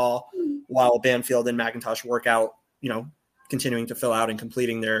guy on call while Banfield and McIntosh work out, continuing to fill out and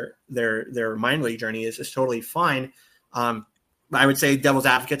completing their minor league journey is totally fine. I would say devil's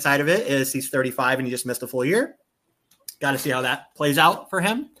advocate side of it is he's 35 and he just missed a full year. Got to see how that plays out for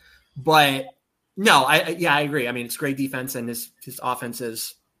him. But no, I agree. I mean, it's great defense, and his offense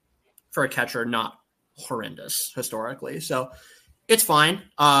is, for a catcher, not horrendous historically. So it's fine.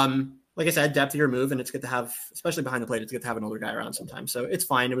 Like I said, depth of your move, and it's good to have, especially behind the plate, it's good to have an older guy around sometimes. So it's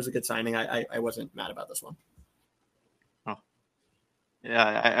fine. It was a good signing. I wasn't mad about this one.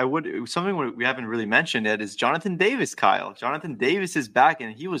 Yeah, I would. Something we haven't really mentioned yet is Jonathan Davis, Kyle. Jonathan Davis is back,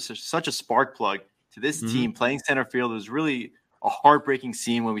 and he was such a spark plug to this team playing center field. It was really a heartbreaking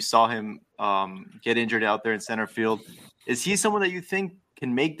scene when we saw him get injured out there in center field. Is he someone that you think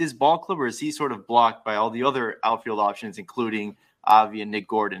can make this ball club, or is he sort of blocked by all the other outfield options, including Avi and Nick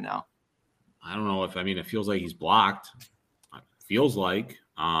Gordon now? I don't know it feels like he's blocked. It feels like.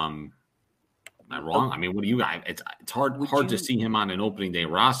 Am I wrong? I mean, what do you guys? It's hard to see him on an opening day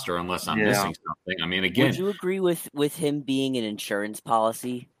roster unless I'm missing something. I mean, again, would you agree with him being an insurance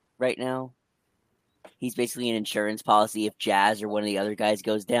policy right now? he's basically an insurance policy if Jazz or one of the other guys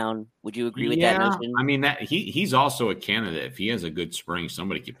goes down. Would you agree with that notion? I mean, that he's also a candidate. If he has a good spring,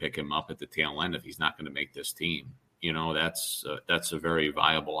 somebody could pick him up at the tail end if he's not going to make this team. That's a very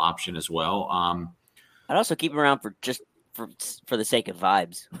viable option as well. I'd also keep him around for the sake of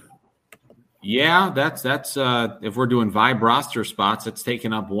vibes. Yeah, that's if we're doing vibe roster spots, that's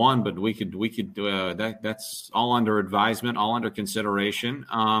taking up one, but we could that's all under advisement, all under consideration.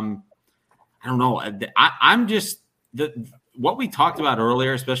 I don't know. I'm just what we talked about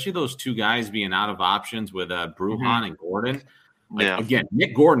earlier, especially those two guys being out of options with Bruhan and Gordon. Again,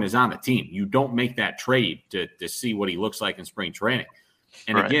 Nick Gordon is on the team. You don't make that trade to see what he looks like in spring training.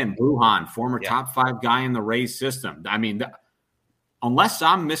 And again, Bruhan, former top 5 guy in the Rays system. I mean, unless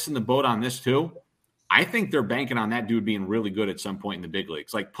I'm missing the boat on this too, I think they're banking on that dude being really good at some point in the big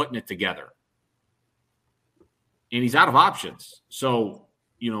leagues, like putting it together. And he's out of options. So,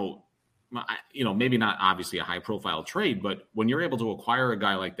 maybe not obviously a high-profile trade, but when you're able to acquire a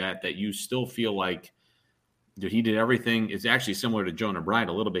guy like that you still feel like he did everything. It's actually similar to Jonah Bride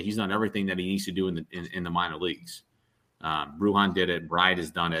a little bit. He's done everything that he needs to do in the minor leagues. Bruhan did it. Bride has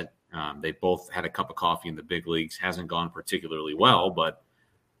done it. They both had a cup of coffee in the big leagues. Hasn't gone particularly well, but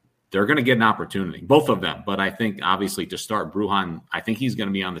they're going to get an opportunity, both of them. But I think, obviously, to start Bruhan, I think he's going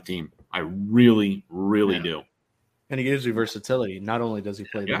to be on the team. I really, really do. And he gives you versatility. Not only does he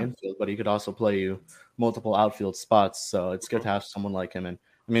play the infield, but he could also play you multiple outfield spots. So it's good to have someone like him. And,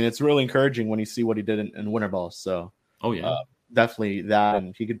 I mean, it's really encouraging when you see what he did in winter ball. So, definitely that.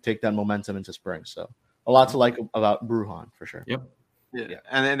 And he could take that momentum into spring. So, a lot to like about Bruhan, for sure. Yep. Yeah.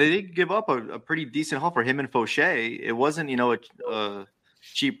 And then they did give up a pretty decent haul for him and Fauché. It wasn't, a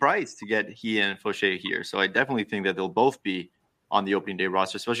cheap price to get he and Fauché here. So I definitely think that they'll both be on the opening day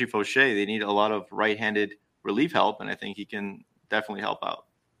roster, especially Fauché. They need a lot of right-handed relief help, and I think he can definitely help out.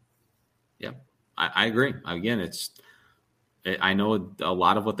 Yeah, I agree. Again, I know a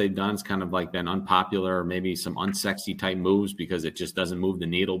lot of what they've done is kind of like been unpopular, maybe some unsexy type moves because it just doesn't move the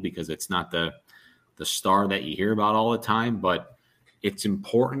needle because it's not the star that you hear about all the time. But it's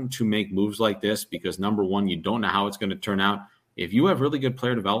important to make moves like this because, number one, you don't know how it's going to turn out. If you have really good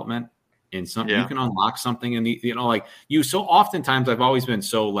player development and you can unlock something in so oftentimes I've always been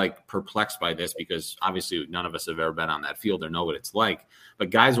so perplexed by this because obviously none of us have ever been on that field or know what it's like. But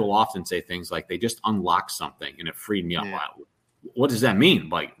guys will often say things like they just unlocked something and it freed me up. What does that mean?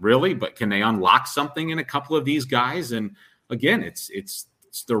 Like, really? But can they unlock something in a couple of these guys? And again, it's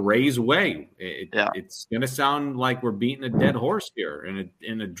the Rays way. It's going to sound like we're beating a dead horse here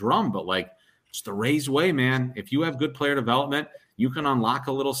in a drum, but it's the Rays way, man. If you have good player development, you can unlock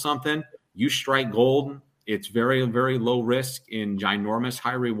a little something. You strike gold. It's very, very low risk in ginormous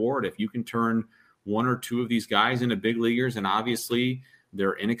high reward. If you can turn one or two of these guys into big leaguers, and obviously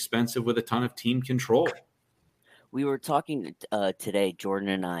they're inexpensive with a ton of team control. We were talking today, Jordan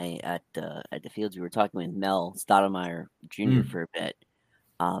and I, at the Fields. We were talking with Mel Stoudemire Jr. for a bit.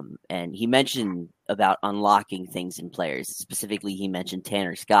 And he mentioned about unlocking things in players. Specifically, he mentioned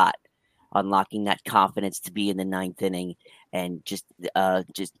Tanner Scott unlocking that confidence to be in the ninth inning and just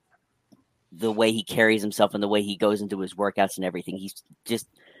the way he carries himself and the way he goes into his workouts and everything. He just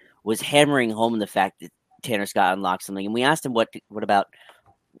was hammering home the fact that Tanner Scott unlocked something. And we asked him what about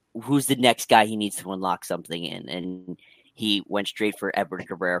who's the next guy he needs to unlock something in. And he went straight for Edward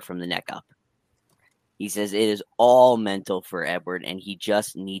Cabrera from the neck up. He says it is all mental for Edward, and he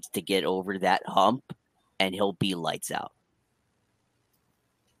just needs to get over that hump, and he'll be lights out.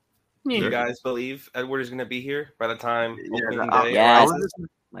 Do you guys believe Edward is going to be here by the time opening day? Yes.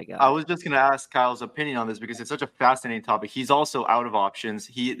 My God. I was just going to ask Kyle's opinion on this because it's such a fascinating topic. He's also out of options.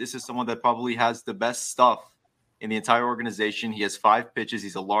 This is someone that probably has the best stuff in the entire organization. He has 5 pitches.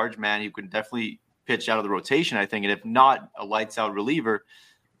 He's a large man. He could definitely pitch out of the rotation, I think, and if not a lights-out reliever.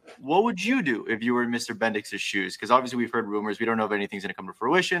 What would you do if you were in Mr. Bendix's shoes? Because obviously we've heard rumors. We don't know if anything's going to come to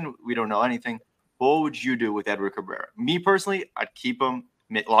fruition. We don't know anything. What would you do with Edward Cabrera? Me personally, I'd keep him,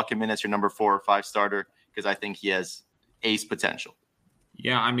 lock him in as your number 4 or 5 starter because I think he has ace potential.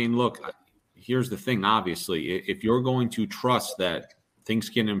 Yeah, I mean, look, here's the thing. Obviously, if you're going to trust that things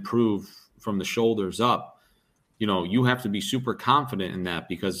can improve from the shoulders up, you have to be super confident in that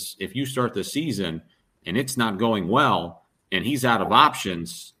because if you start the season and it's not going well, and he's out of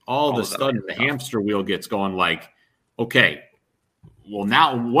options, all of a sudden the hamster wheel gets going okay, well,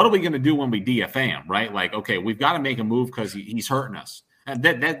 now what are we going to do when we DFA him, right? Okay, we've got to make a move because he's hurting us. And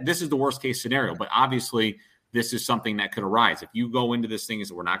this is the worst case scenario, but obviously this is something that could arise. If you go into this thing and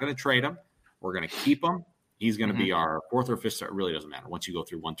say, we're not going to trade him, we're going to keep him, he's going to be our 4th or 5th star. It really doesn't matter. Once you go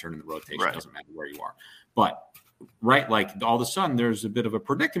through one turn in the rotation, it doesn't matter where you are. But right? Like all of a sudden there's a bit of a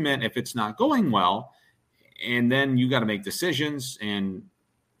predicament if it's not going well, and then you got to make decisions. And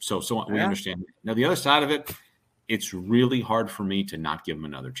so we understand. Now, the other side of it, it's really hard for me to not give him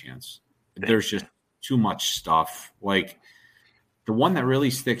another chance. There's just too much stuff. Like the one that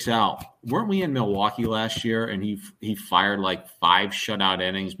really sticks out, weren't we in Milwaukee last year and he fired like 5 shutout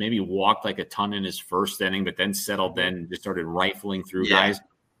innings, maybe walked like a ton in his first inning, but then settled in and just started rifling through guys.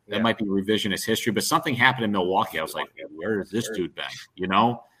 That might be revisionist history, but something happened in Milwaukee. I was like, where has this dude been? You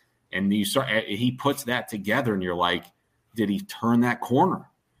know? And he puts that together and you're like, did he turn that corner?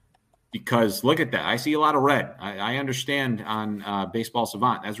 Because look at that. I see a lot of red. I understand on Baseball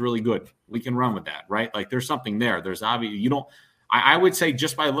Savant. That's really good. We can run with that, right? Like there's something there. There's obviously, I would say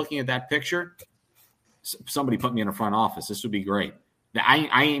just by looking at that picture, somebody put me in a front office. This would be great.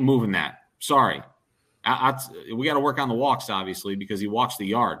 I ain't moving that. Sorry. We got to work on the walks, obviously, because he walks the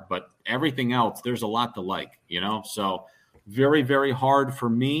yard. But everything else, there's a lot to like, So very, very hard for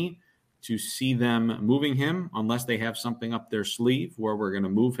me to see them moving him unless they have something up their sleeve where we're going to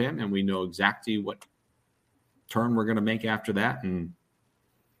move him and we know exactly what turn we're going to make after that and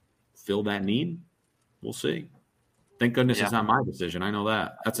fill that need. We'll see. Thank goodness it's not my decision. I know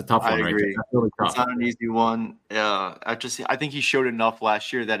that. That's a tough one, right? That's really tough. It's not an easy one. I think he showed enough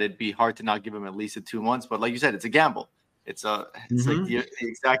last year that it'd be hard to not give him at least 2 months. But like you said, it's a gamble. It's like the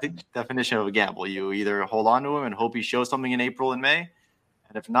exact definition of a gamble. You either hold on to him and hope he shows something in April and May,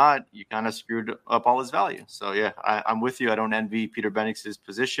 and if not, you kind of screwed up all his value. So I'm with you. I don't envy Peter Bendix's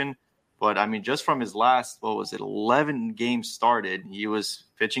position. But, I mean, just from his last, 11 games started, he was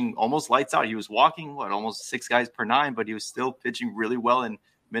pitching almost lights out. He was walking, almost 6 guys per 9, but he was still pitching really well and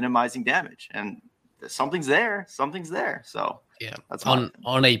minimizing damage. And something's there. So, that's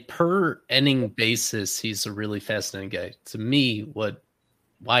on a per inning basis, he's a really fascinating guy. To me,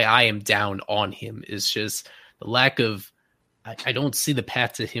 why I am down on him is just the lack of I don't see the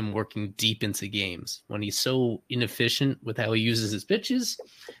path to him working deep into games when he's so inefficient with how he uses his pitches.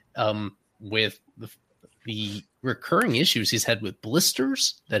 With the recurring issues he's had with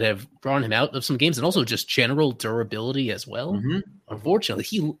blisters that have drawn him out of some games, and also just general durability as well. Unfortunately,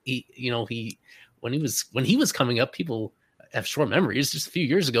 he when he was coming up, people have short memories. Just a few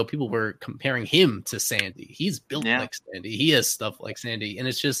years ago, people were comparing him to Sandy. He's built like Sandy. He has stuff like Sandy, and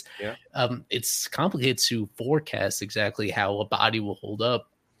it's just it's complicated to forecast exactly how a body will hold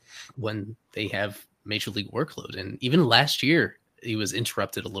up when they have major league workload. And even last year, he was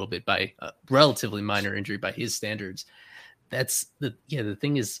interrupted a little bit by a relatively minor injury by his standards. That's the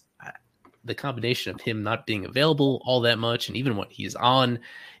thing is the combination of him not being available all that much. And even when he's on,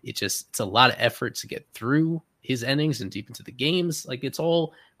 it's a lot of effort to get through his innings and deep into the games. Like it's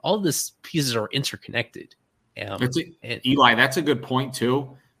all this pieces are interconnected. Eli, that's a good point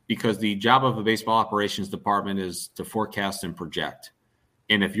too, because the job of the baseball operations department is to forecast and project.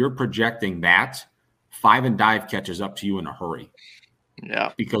 And if you're projecting that, 5 and dive catches up to you in a hurry.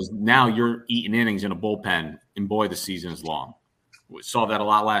 Yeah. Because now you're eating innings in a bullpen, and boy, the season is long. We saw that a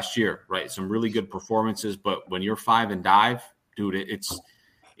lot last year, right? Some really good performances, but when you're 5 and dive, dude,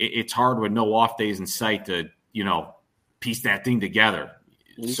 it's hard with no off days in sight to, piece that thing together.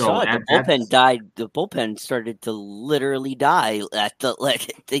 You saw it. The bullpen died. The bullpen started to literally die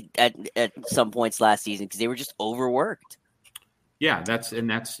at some points last season because they were just overworked. Yeah, that's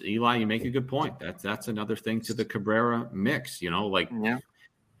Eli. You make a good point. That's another thing to the Cabrera mix.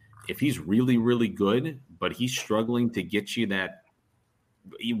 If he's really, really good, but he's struggling to get you that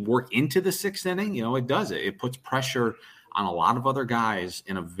you work into the 6th inning, it does it. It puts pressure on a lot of other guys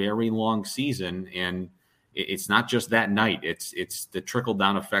in a very long season, and it's not just that night. It's the trickle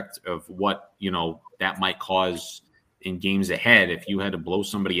down effect of what that might cause in games ahead if you had to blow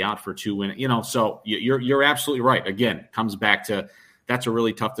somebody out for 2 wins, so you're absolutely right. Again, comes back to that's a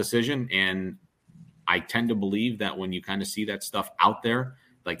really tough decision. And I tend to believe that when you kind of see that stuff out there,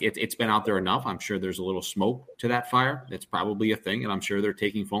 like it's been out there enough, I'm sure there's a little smoke to that fire. It's probably a thing. And I'm sure they're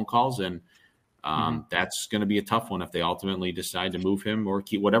taking phone calls, and that's going to be a tough one if they ultimately decide to move him or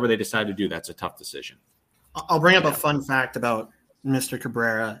keep whatever they decide to do. That's a tough decision. I'll bring up a fun fact about Mr.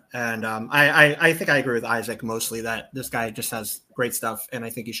 Cabrera, and I think I agree with Isaac mostly that this guy just has great stuff, and I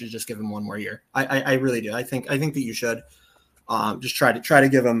think you should just give him 1 more year. I really do. I think that you should just try to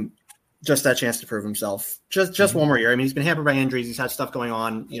give him just that chance to prove himself. Just 1 more year. I mean, he's been hampered by injuries. He's had stuff going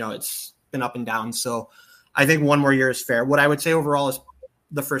on. It's been up and down. So I think 1 more year is fair. What I would say overall is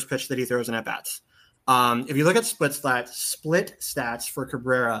the first pitch that he throws in at bats. If you look at split stats for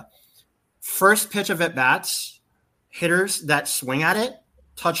Cabrera, first pitch of at bats, hitters that swing at it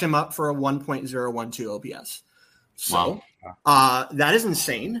touch him up for a 1.012 OPS. So that is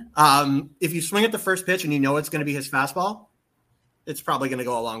insane. If you swing at the first pitch and you know it's going to be his fastball, it's probably going to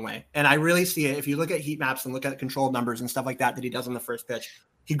go a long way. And I really see it. If you look at heat maps and look at controlled numbers and stuff like that he does on the first pitch,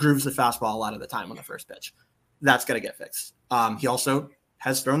 he grooves the fastball a lot of the time on the first pitch. That's going to get fixed. He also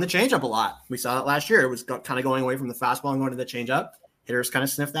has thrown the changeup a lot. We saw that last year. It was kind of going away from the fastball and going to the changeup. Hitters kind of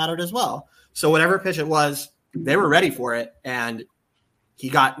sniffed that out as well. So whatever pitch it was, they were ready for it, and he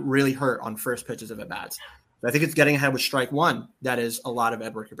got really hurt on first pitches of at-bats. I think it's getting ahead with strike one. That is a lot of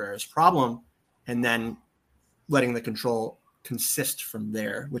Edward Cabrera's problem, and then letting the control consist from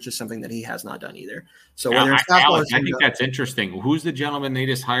there, which is something that he has not done either. So whether it's Alex, I think that's interesting. Who's the gentleman they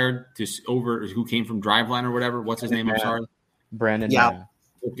just hired who came from Driveline or whatever? What's his name? I'm sorry. Brandon. Yeah.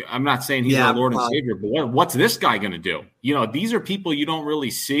 I'm not saying he's our Lord and Savior, but what's this guy going to do? These are people you don't really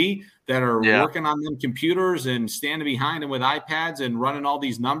see that are working on them computers and standing behind them with iPads and running all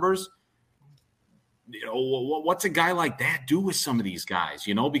these numbers. What's a guy like that do with some of these guys?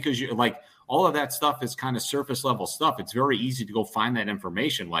 Because you're like, all of that stuff is kind of surface level stuff. It's very easy to go find that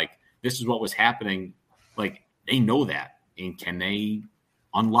information. Like, this is what was happening. Like, they know that. And can they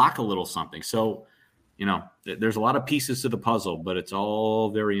unlock a little something? So, there's a lot of pieces to the puzzle, but it's all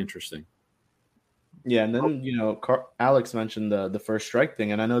very interesting. Yeah, and then, Alex mentioned the first strike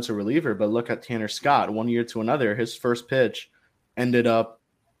thing, and I know it's a reliever, but look at Tanner Scott. 1 year to another, his first pitch ended up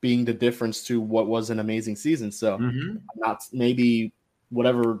being the difference to what was an amazing season. So not maybe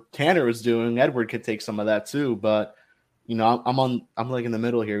whatever Tanner was doing, Edward could take some of that too. But, I'm like in the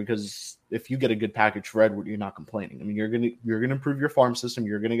middle here, because if you get a good package for Edward, you're not complaining. I mean, you're gonna improve your farm system.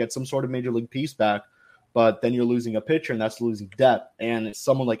 You're gonna get some sort of major league piece back. But then you're losing a pitcher, and that's losing depth. And it's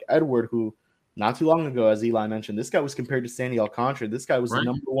someone like Edward, who not too long ago, as Eli mentioned, this guy was compared to Sandy Alcantara. This guy was the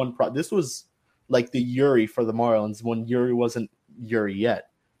number one. This was like the Yuri for the Marlins when Yuri wasn't Yuri yet.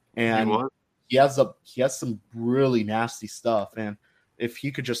 And he has some really nasty stuff. And if he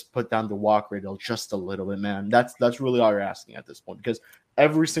could just put down the walk rate just a little bit, man, that's really all you're asking at this point. Because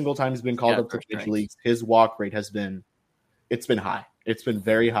every single time he's been called up to major leagues, his walk rate it's been high. It's been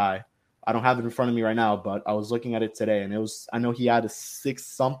very high. I don't have it in front of me right now, but I was looking at it today, and I know he had a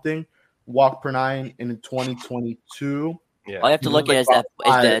 6-something walk per nine in 2022. Yeah. All you have to look at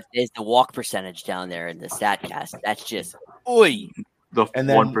is the walk percentage down there in the StatCast. That's just the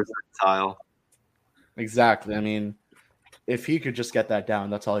 1 percentile. Exactly. I mean, if he could just get that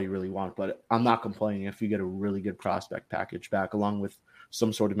down, that's all you really want. But I'm not complaining if you get a really good prospect package back along with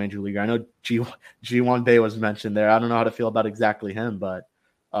some sort of major leaguer. I know G1 Bay was mentioned there. I don't know how to feel about exactly him, but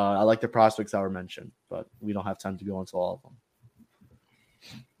I like the prospects that were mentioned, but we don't have time to go into all of them.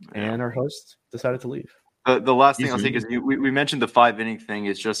 And our host decided to leave. The last thing I'll say is we mentioned the 5-inning thing.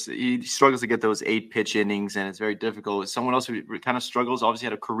 It's just he struggles to get those 8-pitch innings, and it's very difficult. Someone else who kind of struggles, obviously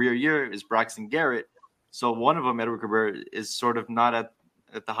had a career year, is Braxton Garrett. So one of them, Edward Cabrera, is sort of not at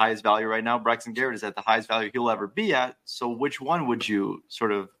the highest value right now. Braxton Garrett is at the highest value he'll ever be at. So which one would you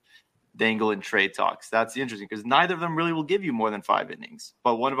sort of dangle in trade talks? That's interesting, because neither of them really will give you more than 5 innings.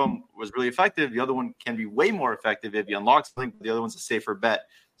 But one of them was really effective. The other one can be way more effective if you unlock something. The other one's a safer bet.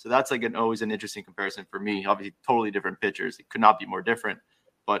 So that's like always an interesting comparison for me. Obviously, totally different pitchers. It could not be more different,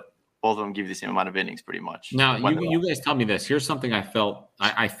 but both of them give you the same amount of innings pretty much. Now, you guys tell me this. Here's something I felt.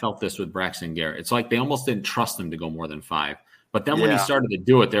 I felt this with Braxton Garrett. It's like they almost didn't trust him to go more than 5. But then when he started to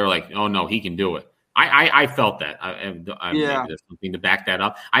do it, they were like, oh, no, he can do it. I felt that. There's something to back that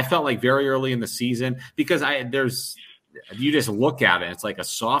up. I felt like very early in the season, because you just look at it, it's like a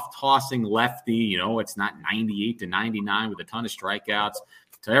soft tossing lefty. It's not 98 to 99 with a ton of strikeouts.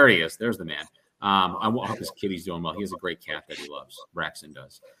 So there he is. There's the man. I hope his kitty's doing well. He has a great cat that he loves. Braxton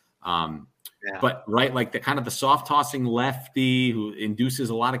does. But like the kind of the soft tossing lefty who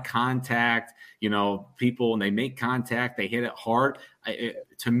induces a lot of contact. People, when they make contact, they hit it hard.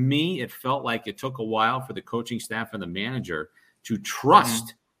 To me, it felt like it took a while for the coaching staff and the manager to trust.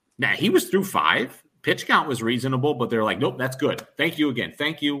 Mm-hmm. Now, he was through 5. Pitch count was reasonable, but they're like, nope, that's good. Thank you again.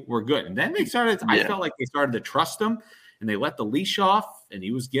 Thank you. We're good. And then they started. I felt like they started to trust him, and they let the leash off, and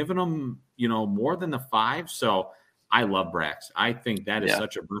he was giving them, more than the 5. So I love Brax. I think that is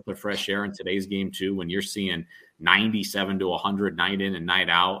such a breath of fresh air in today's game too, when you're seeing 97 to 100 night in and night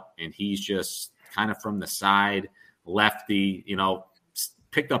out, and he's just kind of from the side, lefty,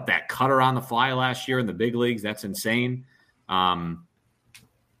 picked up that cutter on the fly last year in the big leagues. That's insane.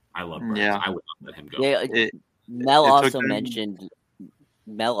 I love Brax. I would not let him go. Yeah, Mel also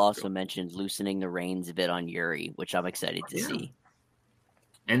mentioned loosening the reins a bit on Yuri, which I'm excited to see.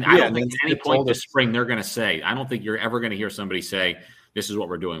 And I don't think at any point this spring they're going to say, I don't think you're ever going to hear somebody say, this is what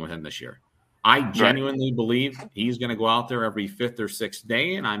we're doing with him this year. I genuinely believe he's going to go out there every 5th or 6th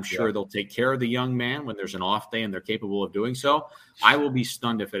day, and I'm sure they'll take care of the young man when there's an off day and they're capable of doing so. I will be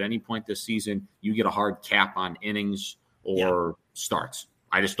stunned if at any point this season you get a hard cap on innings or starts.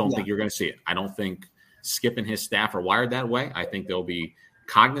 I just don't think you're going to see it. I don't think Skip and his staff are wired that way. I think they'll be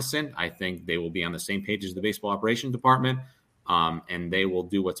cognizant. I think they will be on the same page as the baseball operations department. And they will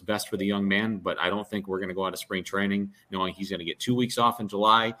do what's best for the young man. But I don't think we're going to go out of spring training knowing he's going to get 2 weeks off in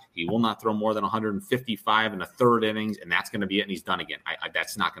July. He will not throw more than 155 in the 3rd innings, and that's going to be it, and he's done again.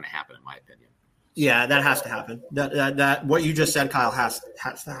 That's not going to happen, in my opinion. Yeah, that has to happen. That what you just said, Kyle, has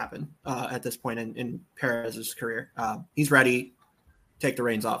to happen at this point in Perez's career. He's ready. Take the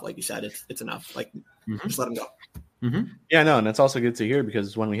reins off, like you said. It's enough. Like, just let him go. Mm-hmm. Yeah, no, and it's also good to hear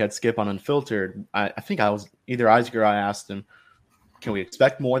because when we had Skip on Unfiltered, I think I was either Isaac or I asked him, can we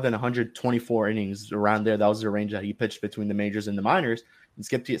expect more than 124 innings around there? That was the range that he pitched between the majors and the minors. And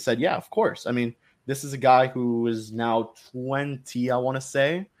Skip said, yeah, of course. I mean, this is a guy who is now 20, I want to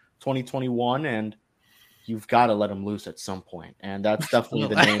say, 2021, and you've got to let him loose at some point. And that's definitely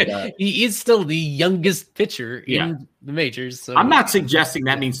the name that he is still the youngest pitcher in the majors. So I'm not suggesting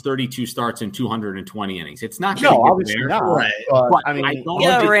that means 32 starts and 220 innings. It's not. No, obviously not. Right. But I mean, you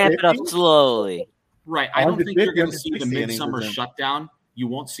gotta ramp it up slowly. Right. I don't think you're going to see the midsummer shutdown. You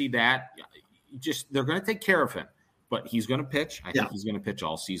won't see that. They're going to take care of him, but he's going to pitch. I think he's going to pitch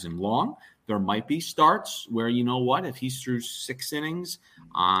all season long. There might be starts where, you know what, if he's through 6 innings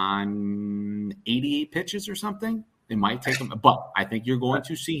on 88 pitches or something, it might take him. But I think you're going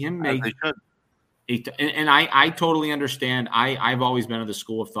to see him make and I totally understand. I've always been of the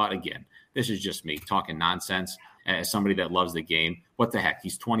school of thought, again, this is just me talking nonsense as somebody that loves the game. What the heck?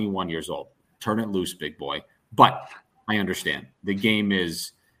 He's 21 years old. Turn it loose, big boy. But I understand. The game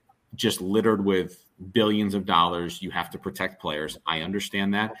is just littered with billions of dollars. You have to protect players. I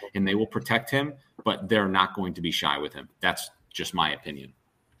understand that. And they will protect him, but they're not going to be shy with him. That's just my opinion.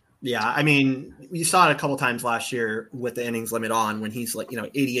 Yeah, I mean, you saw it a couple times last year with the innings limit on when he's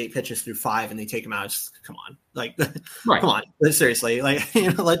 88 pitches through 5 and they take him out. Come on. Come on. Seriously.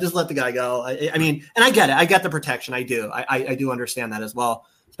 Just let the guy go. I mean, and I get it. I get the protection. I do. I do understand that as well,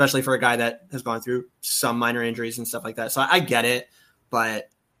 especially for a guy that has gone through some minor injuries and stuff like that. So I get it, but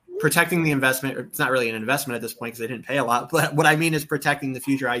protecting the investment, it's not really an investment at this point because they didn't pay a lot, but what I mean is protecting the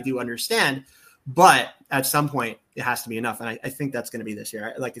future. I do understand, but at some point it has to be enough. And I think that's going to be this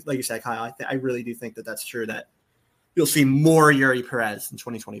year. Like you said, Kyle, I really do think that that's true, that you'll see more Yuri Perez in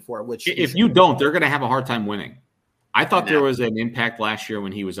 2024, which if you don't, they're going to have a hard time winning. I thought there was an impact last year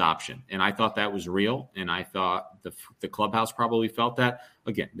when he was optioned, and I thought that was real. And I thought the clubhouse probably felt that.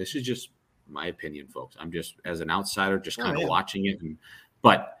 Again, this is just my opinion, folks. I'm just, as an outsider, just kind of watching it.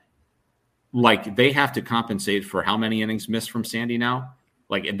 But they have to compensate for how many innings missed from Sandy now.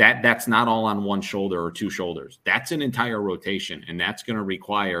 That's not all on one shoulder or 2 shoulders. That's an entire rotation, and that's going to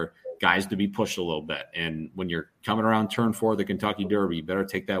require guys to be pushed a little bit. And when you're coming around turn 4 of the Kentucky Derby, you better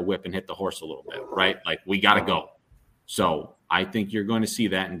take that whip and hit the horse a little bit, right? We got to go. So I think you're going to see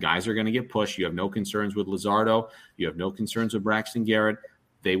that, and guys are going to get pushed. You have no concerns with Luzardo. You have no concerns with Braxton Garrett.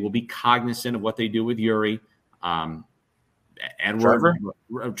 They will be cognizant of what they do with Yuri.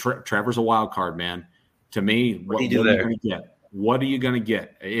 Trevor's a wild card, man. To me, what are you going to get? What are you going to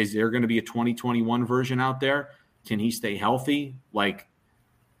get? Is there going to be a 2021 version out there? Can he stay healthy?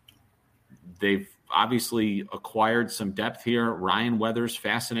 They've obviously acquired some depth here. Ryan Weathers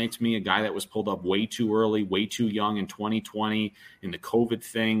fascinates me, a guy that was pulled up way too early, way too young in 2020 in the COVID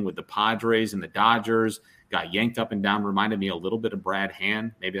thing with the Padres and the Dodgers. Got yanked up and down, reminded me a little bit of Brad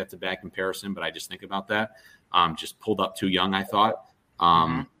Hand. Maybe that's a bad comparison, but I just think about that. Just pulled up too young, I thought.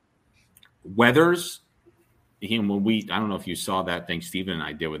 Weathers, I don't know if you saw that thing Steven and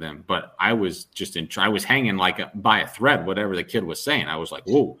I did with him, but I was just I was hanging by a thread, whatever the kid was saying. I was like,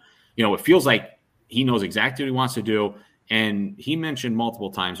 whoa, it feels like he knows exactly what he wants to do. And he mentioned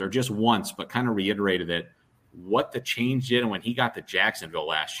multiple times, or just once, but kind of reiterated it, what the change did. And when he got to Jacksonville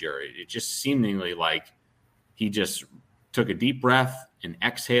last year, it just seemingly like he just took a deep breath and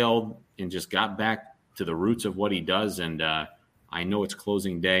exhaled and just got back to the roots of what he does. And I know it's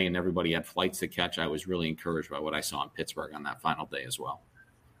closing day and everybody had flights to catch. I was really encouraged by what I saw in Pittsburgh on that final day as well.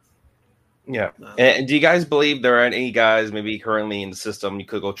 Yeah. And do you guys believe there are any guys maybe currently in the system, you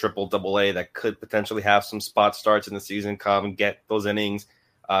could go triple, double A, that could potentially have some spot starts in the season, come and get those innings?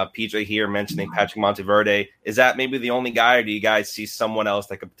 PJ here mentioning Patrick Monteverde. Is that maybe the only guy, or do you guys see someone else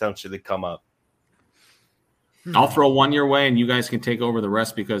that could potentially come up? I'll throw one your way and you guys can take over the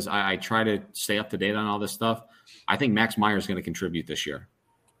rest because I try to stay up to date on all this stuff. I think Max Meyer is going to contribute this year.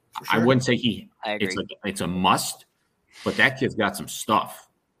 Sure. I wouldn't say it's a must, but that kid's got some stuff.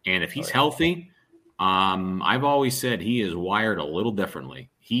 And if he's healthy, I've always said he is wired a little differently.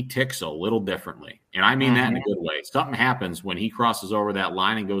 He ticks a little differently. And I mean that in a good way. Something happens when he crosses over that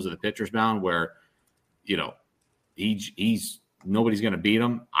line and goes to the pitcher's mound where, he's nobody's going to beat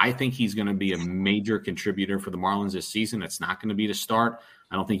him. I think he's going to be a major contributor for the Marlins this season. It's not going to be to start.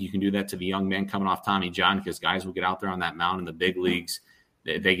 I don't think you can do that to the young man coming off Tommy John, because guys will get out there on that mound in the big leagues.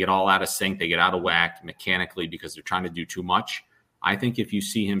 They get all out of sync. They get out of whack mechanically because they're trying to do too much. I think if you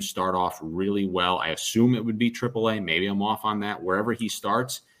see him start off really well, I assume it would be AAA. Maybe I'm off on that. Wherever he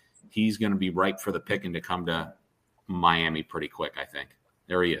starts, he's going to be ripe for the picking to come to Miami pretty quick, I think.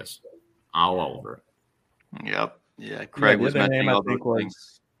 There he is. All over it. Yep. Yeah, Craig was mentioning all those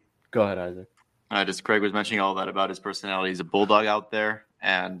things. Go ahead, Isaac. Craig was mentioning all that about his personality. He's a bulldog out there.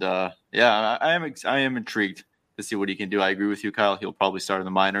 And, I am intrigued to see what he can do. I agree with you, Kyle. He'll probably start in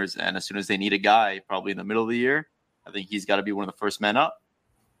the minors. And as soon as they need a guy, probably in the middle of the year, I think he's got to be one of the first men up.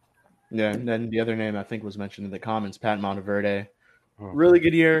 Yeah, and then the other name I think was mentioned in the comments, Pat Monteverde. Really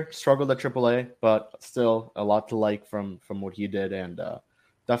good year, struggled at AAA, but still a lot to like from what he did, and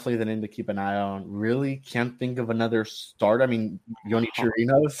definitely the name to keep an eye on. Really can't think of another start. I mean, Yoni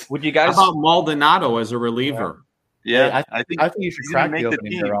Chirinos. Would you guys? How about Maldonado as a reliever? Yeah, I think you should crack the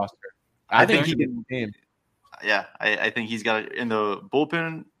opening day roster. I think he can team. Yeah, I think he's got in the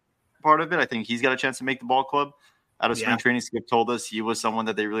bullpen part of it. I think he's got a chance to make the ball club. Out of spring training, Skip told us he was someone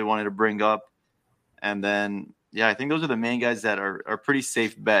that they really wanted to bring up. And then, I think those are the main guys that are pretty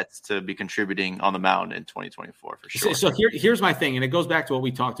safe bets to be contributing on the mound in 2024 for sure. So here's my thing, and it goes back to what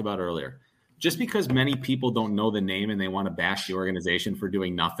we talked about earlier. Just because many people don't know the name and they want to bash the organization for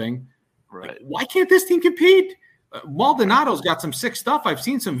doing nothing, right? Why can't this team compete? Maldonado's got some sick stuff. I've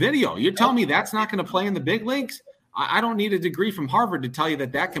seen some video. You're telling me that's not going to play in the big leagues? I don't need a degree from Harvard to tell you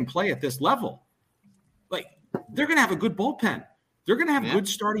that can play at this level. They're going to have a good bullpen. They're going to have good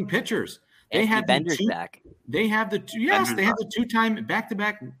starting pitchers. They have Bender's back. They have the two-time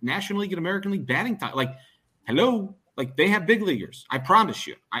back-to-back National League and American League batting time. Hello, they have big leaguers. I promise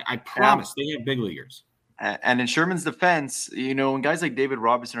you. I promise they have big leaguers. And in Sherman's defense, when guys like David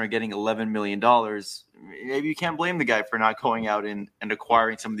Robertson are getting $11 million, maybe you can't blame the guy for not going out and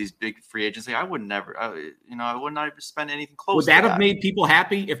acquiring some of these big free agents. I would never, I would not even spend anything close. Would that have made people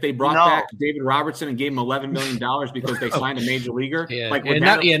happy if they brought back David Robertson and gave him $11 million because they signed a major leaguer?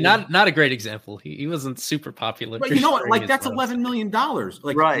 Not a great example. He wasn't super popular. But you know what? That's $11 million.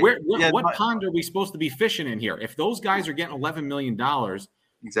 Right. What pond are we supposed to be fishing in here? If those guys are getting $11 million,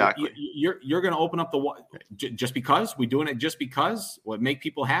 exactly, you're going to open up just because we're doing it just because what make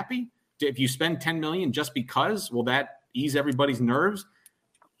people happy. If you spend $10 million just because, will that ease everybody's nerves?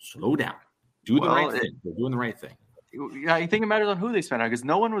 Slow down. Do the right thing. They're doing the right thing. Yeah, I think it matters on who they spend on, because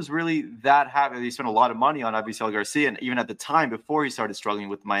no one was really that happy. They spent a lot of money on Avisail Garcia, and even at the time before he started struggling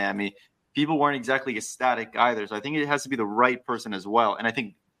with Miami, people weren't exactly ecstatic either. So I think it has to be the right person as well. And I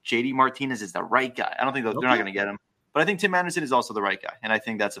think JD Martinez is the right guy. I don't think they're not going to get him, but I think Tim Anderson is also the right guy, and I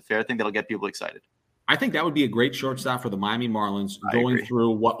think that's a fair thing that'll get people excited. I think that would be a great shortstop for the Miami Marlins, going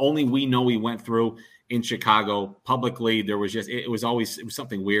through what only we know he went through in Chicago. Publicly, there was it was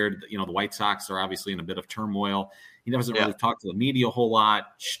something weird. The White Sox are obviously in a bit of turmoil. He doesn't really talk to the media a whole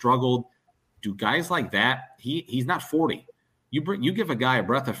lot, struggled. Do guys like that, he's not 40. You give a guy a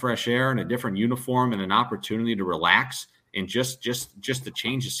breath of fresh air and a different uniform and an opportunity to relax and just to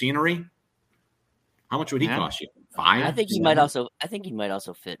change the scenery. How much would he cost you? 5? I think he might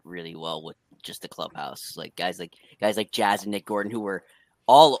also fit really well with just the clubhouse, guys like Jazz and Nick Gordon, who were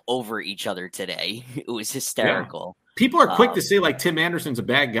all over each other today. It was hysterical. Yeah. People are quick to say Tim Anderson's a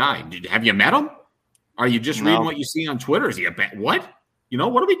bad guy. Have you met him? Are you just reading what you see on Twitter? Is he a bad? What?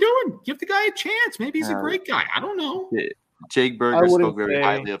 What are we doing? Give the guy a chance. Maybe he's a great guy. I don't know. Jake Berger spoke very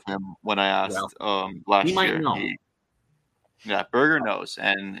highly of him when I asked last he year. Might know. Berger knows,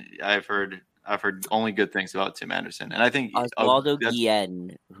 and I've heard only good things about Tim Anderson, and I think Oswaldo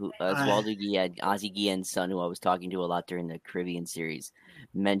Guillen, Ozzie Guillen's son, who I was talking to a lot during the Caribbean series,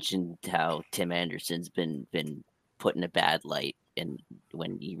 mentioned how Tim Anderson's been put in a bad light, and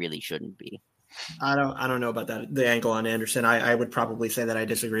when he really shouldn't be. I don't know about that, the angle on Anderson. I would probably say that I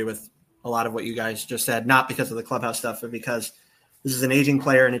disagree with a lot of what you guys just said, not because of the clubhouse stuff, but because this is an aging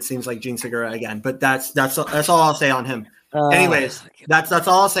player, and it seems like Gene Segura again. But that's all I'll say on him. Anyways, that's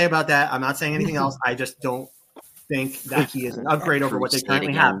all I'll say about that. I'm not saying anything else. I just don't think that he is an upgrade over what they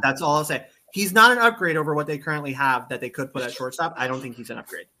currently have. That's all I'll say. He's not an upgrade over what they currently have that they could put at shortstop. I don't think he's an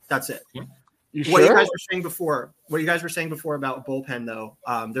upgrade. That's it. What you guys were saying before about bullpen, though,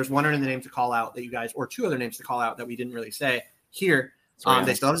 there's one other name to call out that you guys, or two other names to call out that we didn't really say here.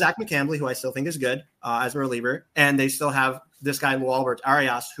 They still have Zach McCambley, who I still think is good as a reliever. And they still have this guy, Walbert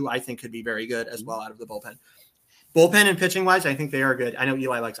Arias, who I think could be very good as well out of the bullpen. Bullpen and pitching-wise, I think they are good. I know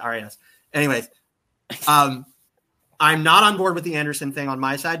Eli likes Arias. Anyways, I'm not on board with the Anderson thing on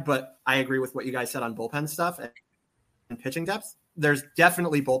my side, but I agree with what you guys said on bullpen stuff and pitching depth. There's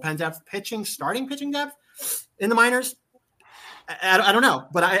definitely bullpen depth, starting pitching depth in the minors. I don't know,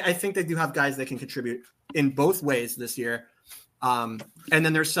 but I think they do have guys that can contribute in both ways this year. And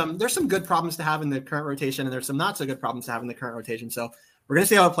then there's some good problems to have in the current rotation, and there's some not so good problems to have in the current rotation. So we're going to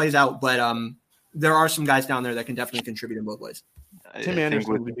see how it plays out, but there are some guys down there that can definitely contribute in both ways. Tim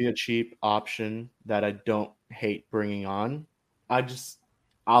Anderson would be a cheap option that I don't hate bringing on.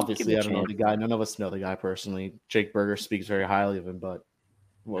 Obviously, I don't know the guy. None of us know the guy personally. Jake Berger speaks very highly of him, but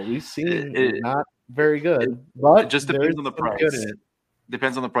what we've seen is not very good. But it just depends on the price.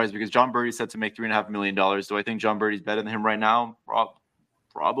 Depends on the price, because John Birdie's set to make $3.5 million. Do I think John Birdie's better than him right now?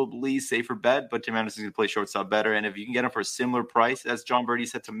 Probably safer bet, but Tim Anderson's going to play shortstop better. And if you can get him for a similar price as John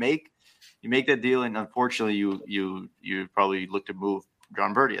Birdie's set to make, you make that deal, and unfortunately, you probably look to move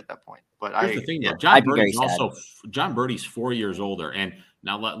John Birdie at that point. But here's the thing, though. John Birdie's 4 years older. And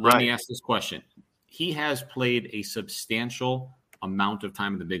now let me ask this question. He has played a substantial amount of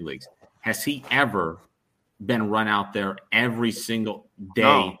time in the big leagues. Has he ever been run out there every single day?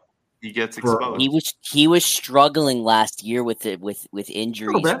 No, he gets exposed. He was struggling last year with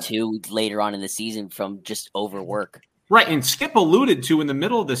injuries too later on in the season from just overwork. Right, and Skip alluded to in the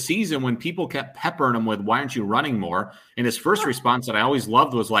middle of the season when people kept peppering him with, why aren't you running more? And his first response that I always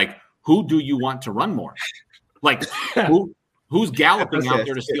loved was like, who do you want to run more? Like, who's galloping out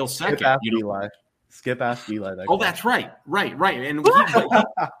there to steal second? Skip asked Eli. That's right. And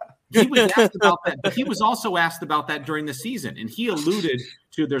he was asked about that, but he was also asked about that during the season. And he alluded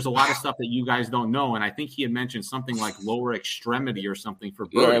to there's a lot of stuff that you guys don't know. And I think he had mentioned something like lower extremity or something for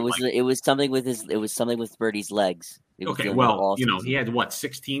Birdie. Yeah, it was something with Birdie's legs. Okay, well, he had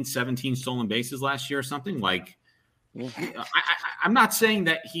 16, 17 stolen bases last year or something. Like, I'm not saying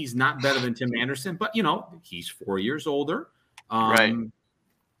that he's not better than Tim Anderson, but he's 4 years older. Right.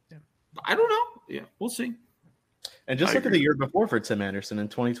 I don't know. Yeah, we'll see. And just look at the year before for Tim Anderson in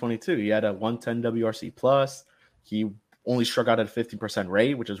 2022. He had a 110 WRC plus. He only struck out at a 50%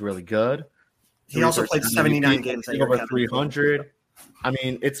 rate, which is really good. He also played 79 games. Over 300. I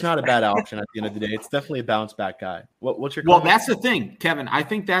mean, it's not a bad option at the end of the day. It's definitely a bounce back guy. What's your comment? Well, that's the thing, Kevin. I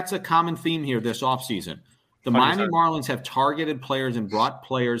think that's a common theme here this offseason. The Miami Marlins have targeted players and brought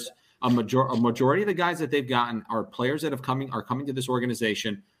players. A majority of the guys that they've gotten are players that are coming to this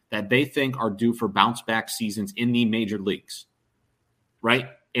organization that they think are due for bounce back seasons in the major leagues, right?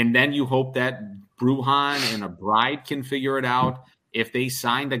 And then you hope that Bruhan and a Bride can figure it out. If they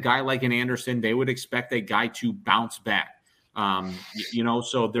signed a guy like an Anderson, they would expect a guy to bounce back.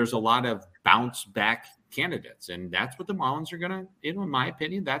 So there's a lot of bounce back candidates, and that's what the Marlins are going to, in my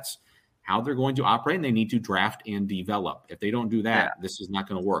opinion, that's how they're going to operate, and they need to draft and develop. If they don't do that, this is not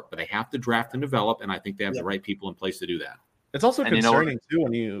going to work, but they have to draft and develop, and I think they have the right people in place to do that. It's also concerning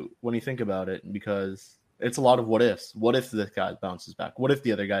too when you think about it, because it's a lot of what ifs. What if this guy bounces back? What if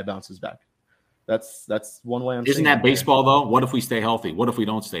the other guy bounces back? That's one way. Isn't that baseball though? What if we stay healthy? What if we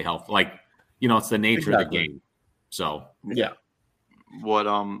don't stay healthy? Like, it's the nature of the game. So yeah.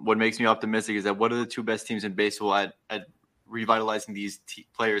 What makes me optimistic is that what are the two best teams in baseball at revitalizing these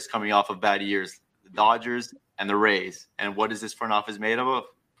players coming off of bad years? The Dodgers and the Rays. And what is this front office made of?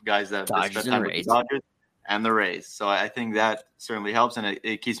 Guys that spent time with the Dodgers and the Rays. So I think that certainly helps, and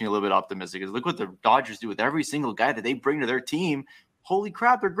it keeps me a little bit optimistic. Because look what the Dodgers do with every single guy that they bring to their team. Holy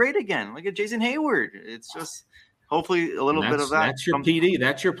crap, they're great again. Look at Jason Hayward. It's just hopefully a little bit of that. That's your PD.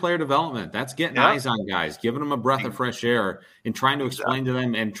 That's your player development. That's getting eyes on guys, giving them a breath of fresh air, and trying to explain to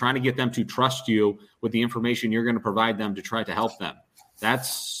them and trying to get them to trust you with the information you're going to provide them to try to help them.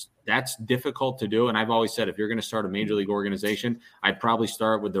 That's difficult to do. And I've always said, if you're going to start a major league organization, I'd probably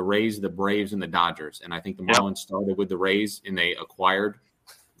start with the Rays, the Braves, and the Dodgers. And I think the Marlins started with the Rays, and they acquired,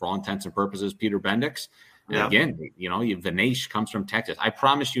 for all intents and purposes, Peter Bendix. And again, Vinesh comes from Texas. I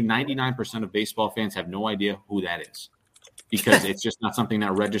promise you 99% of baseball fans have no idea who that is, because it's just not something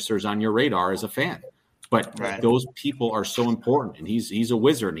that registers on your radar as a fan. But those people are so important, and he's a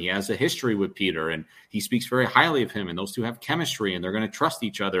wizard, and he has a history with Peter, and he speaks very highly of him, and those two have chemistry, and they're going to trust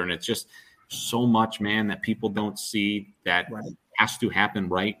each other. And it's just so much, man, that people don't see that has to happen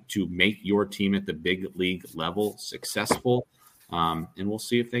to make your team at the big league level successful. And we'll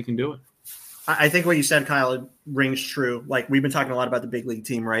see if they can do it. I think what you said, Kyle, rings true. Like, we've been talking a lot about the big league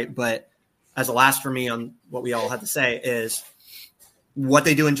team, right? But as a last for me on what we all had to say is what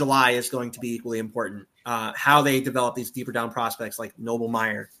they do in July is going to be equally important. How they develop these deeper down prospects like Noble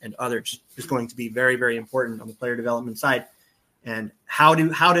Meyer and others is going to be very, very important on the player development side. And how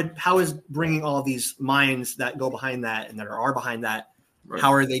is bringing all of these minds that go behind that and that are behind that, right,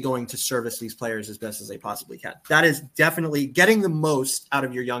 how are they going to service these players as best as they possibly can? That is definitely getting the most out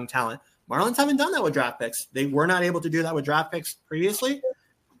of your young talent. Marlins haven't done that with draft picks. They were not able to do that with draft picks previously.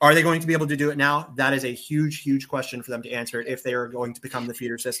 Are they going to be able to do it now? That is a huge, huge question for them to answer if they are going to become the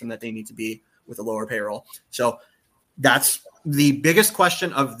feeder system that they need to be with a lower payroll. So that's the biggest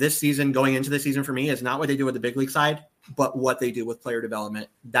question of this season going into the season for me, is not what they do with the big league side, but what they do with player development.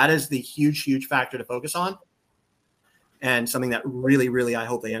 That is the huge, huge factor to focus on, and something that really, really I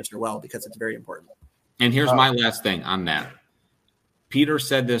hope they answer well, because it's very important. And here's my last thing on that. Peter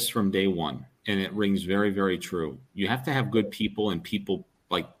said this from day one, and it rings very, very true. You have to have good people and people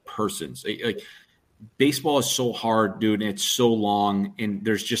like persons. Like baseball is so hard, dude, and it's so long, and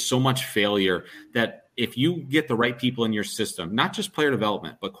there's just so much failure that if you get the right people in your system, not just player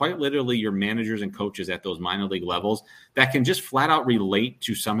development, but quite literally your managers and coaches at those minor league levels that can just flat out relate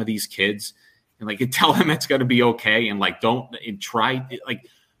to some of these kids and like tell them it's going to be okay, and like don't and try, like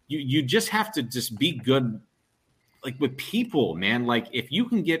you just have to just be good, like with people, man. Like if you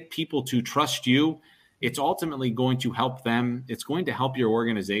can get people to trust you, it's ultimately going to help them. It's going to help your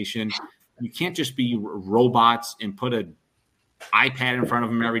organization. You can't just be robots and put an iPad in front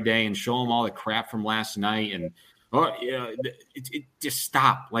of them every day and show them all the crap from last night. And it just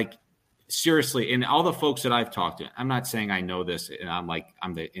stop. Like seriously, and all the folks that I've talked to, I'm not saying I know this and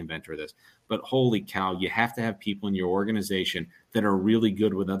I'm the inventor of this, but holy cow, you have to have people in your organization that are really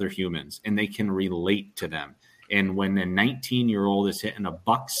good with other humans and they can relate to them. And when a 19-year-old is hitting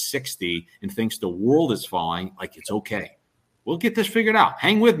 $160 and thinks the world is falling, like it's okay. We'll get this figured out.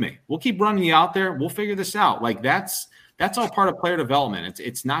 Hang with me. We'll keep running you out there. We'll figure this out. Like that's all part of player development.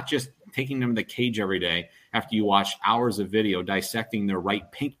 It's not just taking them to the cage every day after you watch hours of video dissecting their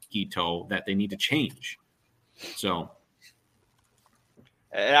right pinky toe that they need to change. So,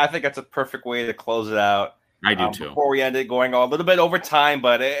 and I think that's a perfect way to close it out. I do too. Before we end it, going a little bit over time,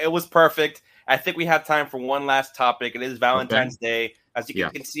 but it was perfect. I think we have time for one last topic. It is Valentine's Day. As you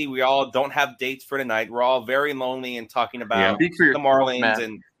can see, we all don't have dates for tonight. We're all very lonely and talking about the Marlins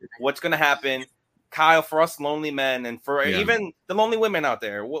and what's going to happen. Kyle, for us lonely men and for even the lonely women out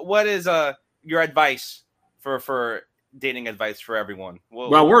there, what is your advice for dating advice for everyone?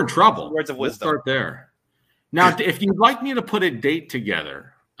 Well, we're in trouble. Words of wisdom. We'll start there. Now, if you'd like me to put a date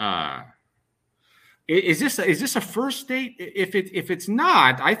together, is this a first date? If it's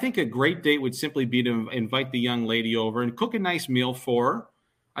not, I think a great date would simply be to invite the young lady over and cook a nice meal for her.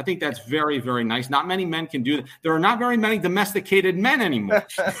 I think that's very, very nice. Not many men can do that. There are not very many domesticated men anymore.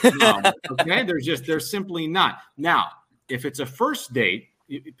 Okay, there's simply not. Now, if it's a first date,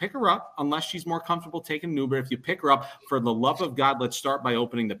 you pick her up unless she's more comfortable taking an Uber. If you pick her up, for the love of God, let's start by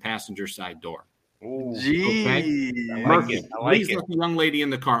opening the passenger side door. Ooh, okay? I like it. Please let the young lady in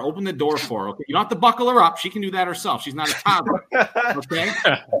the car. Open the door for her. Okay, you don't have to buckle her up. She can do that herself. She's not a toddler. Okay,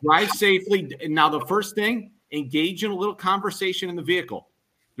 drive safely. Now, the first thing, engage in a little conversation in the vehicle.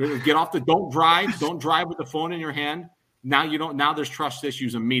 Get off don't drive with the phone in your hand. Now there's trust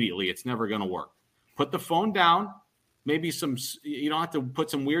issues immediately. It's never going to work. Put the phone down. Maybe you don't have to put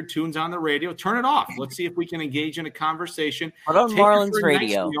some weird tunes on the radio. Turn it off. Let's see if we can engage in a conversation. Put on Marlins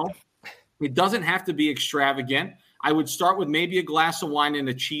radio. It doesn't have to be extravagant. I would start with maybe a glass of wine and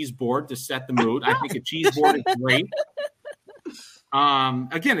a cheese board to set the mood. I think a cheese board is great.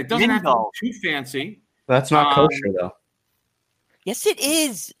 Again, it doesn't have to be too fancy. That's not kosher, though. Yes, it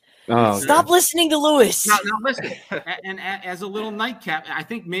is. Oh, Stop listening to Lewis. Now listen. And as a little nightcap, I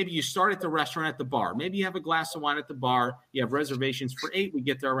think maybe you start at the restaurant at the bar. Maybe you have a glass of wine at the bar. You have reservations for 8. We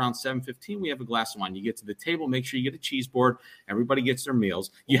get there around 7:15. We have a glass of wine. You get to the table. Make sure you get a cheese board. Everybody gets their meals.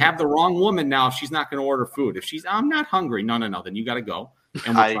 You have the wrong woman now if she's not going to order food. If she's, I'm not hungry. No. Then you got to go.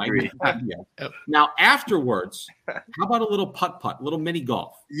 And I agree. Now, afterwards, how about a little putt-putt, a little mini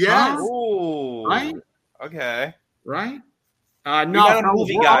golf? Yes. Ooh. Right? Okay. Right? No,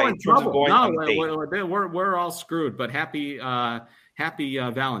 movie guy in terms of going on a date. We're all screwed. But happy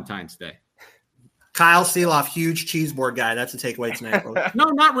Valentine's Day, Kyle Sielaff, huge cheese board guy. That's a takeaway tonight. No,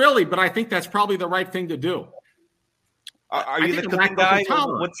 not really, but I think that's probably the right thing to do. Are you the cooking guy?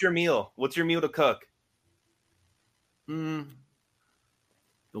 What's your meal? What's your meal to cook? The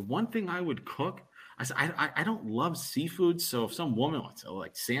one thing I would cook. I don't love seafood, so if some woman wants to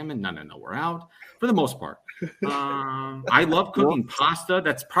like salmon, no, we're out for the most part. I love cooking pasta.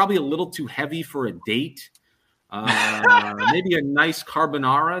 That's probably a little too heavy for a date. Maybe a nice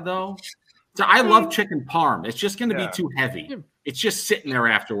carbonara though. So I love chicken parm. It's just going to be too heavy. it's just sitting there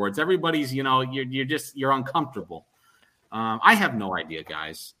afterwards. Everybody's, you're uncomfortable. I have no idea,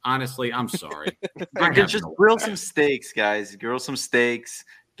 guys. Honestly, I'm sorry. Just grill some steaks, guys. Grill some steaks.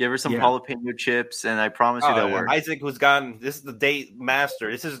 Give her some jalapeno chips, and I promise you that works. Isaac, who's gone, this is the date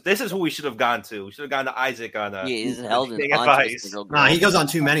master. This is who we should have gone to. We should have gone to Isaac on he's held in advice. Nah, he goes on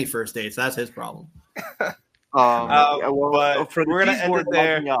too many first dates. That's his problem. But we're gonna end it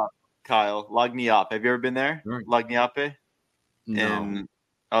there. Kyle, Lagniappe. Have you ever been there? Lagniappe? No.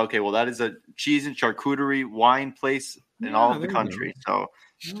 Okay, well, that is a cheese and charcuterie wine place in all of the country. So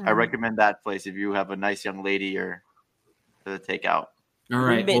I recommend that place if you have a nice young lady or to take out. All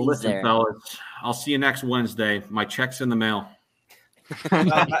right. Well, listen, fellas, I'll see you next Wednesday. My check's in the mail.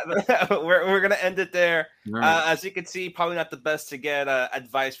 We're going to end it there. Right. As you can see, probably not the best to get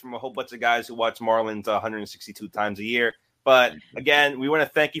advice from a whole bunch of guys who watch Marlins 162 times a year. But again, we want to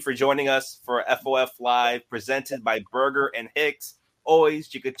thank you for joining us for FOF Live, presented by Berger and Hicks.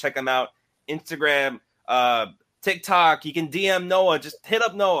 Always, you could check them out. Instagram, TikTok. You can DM Noah. Just hit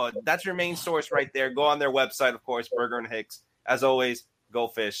up Noah. That's your main source right there. Go on their website, of course, Berger and Hicks. As always, go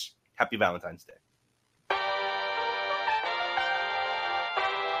fish. Happy Valentine's Day.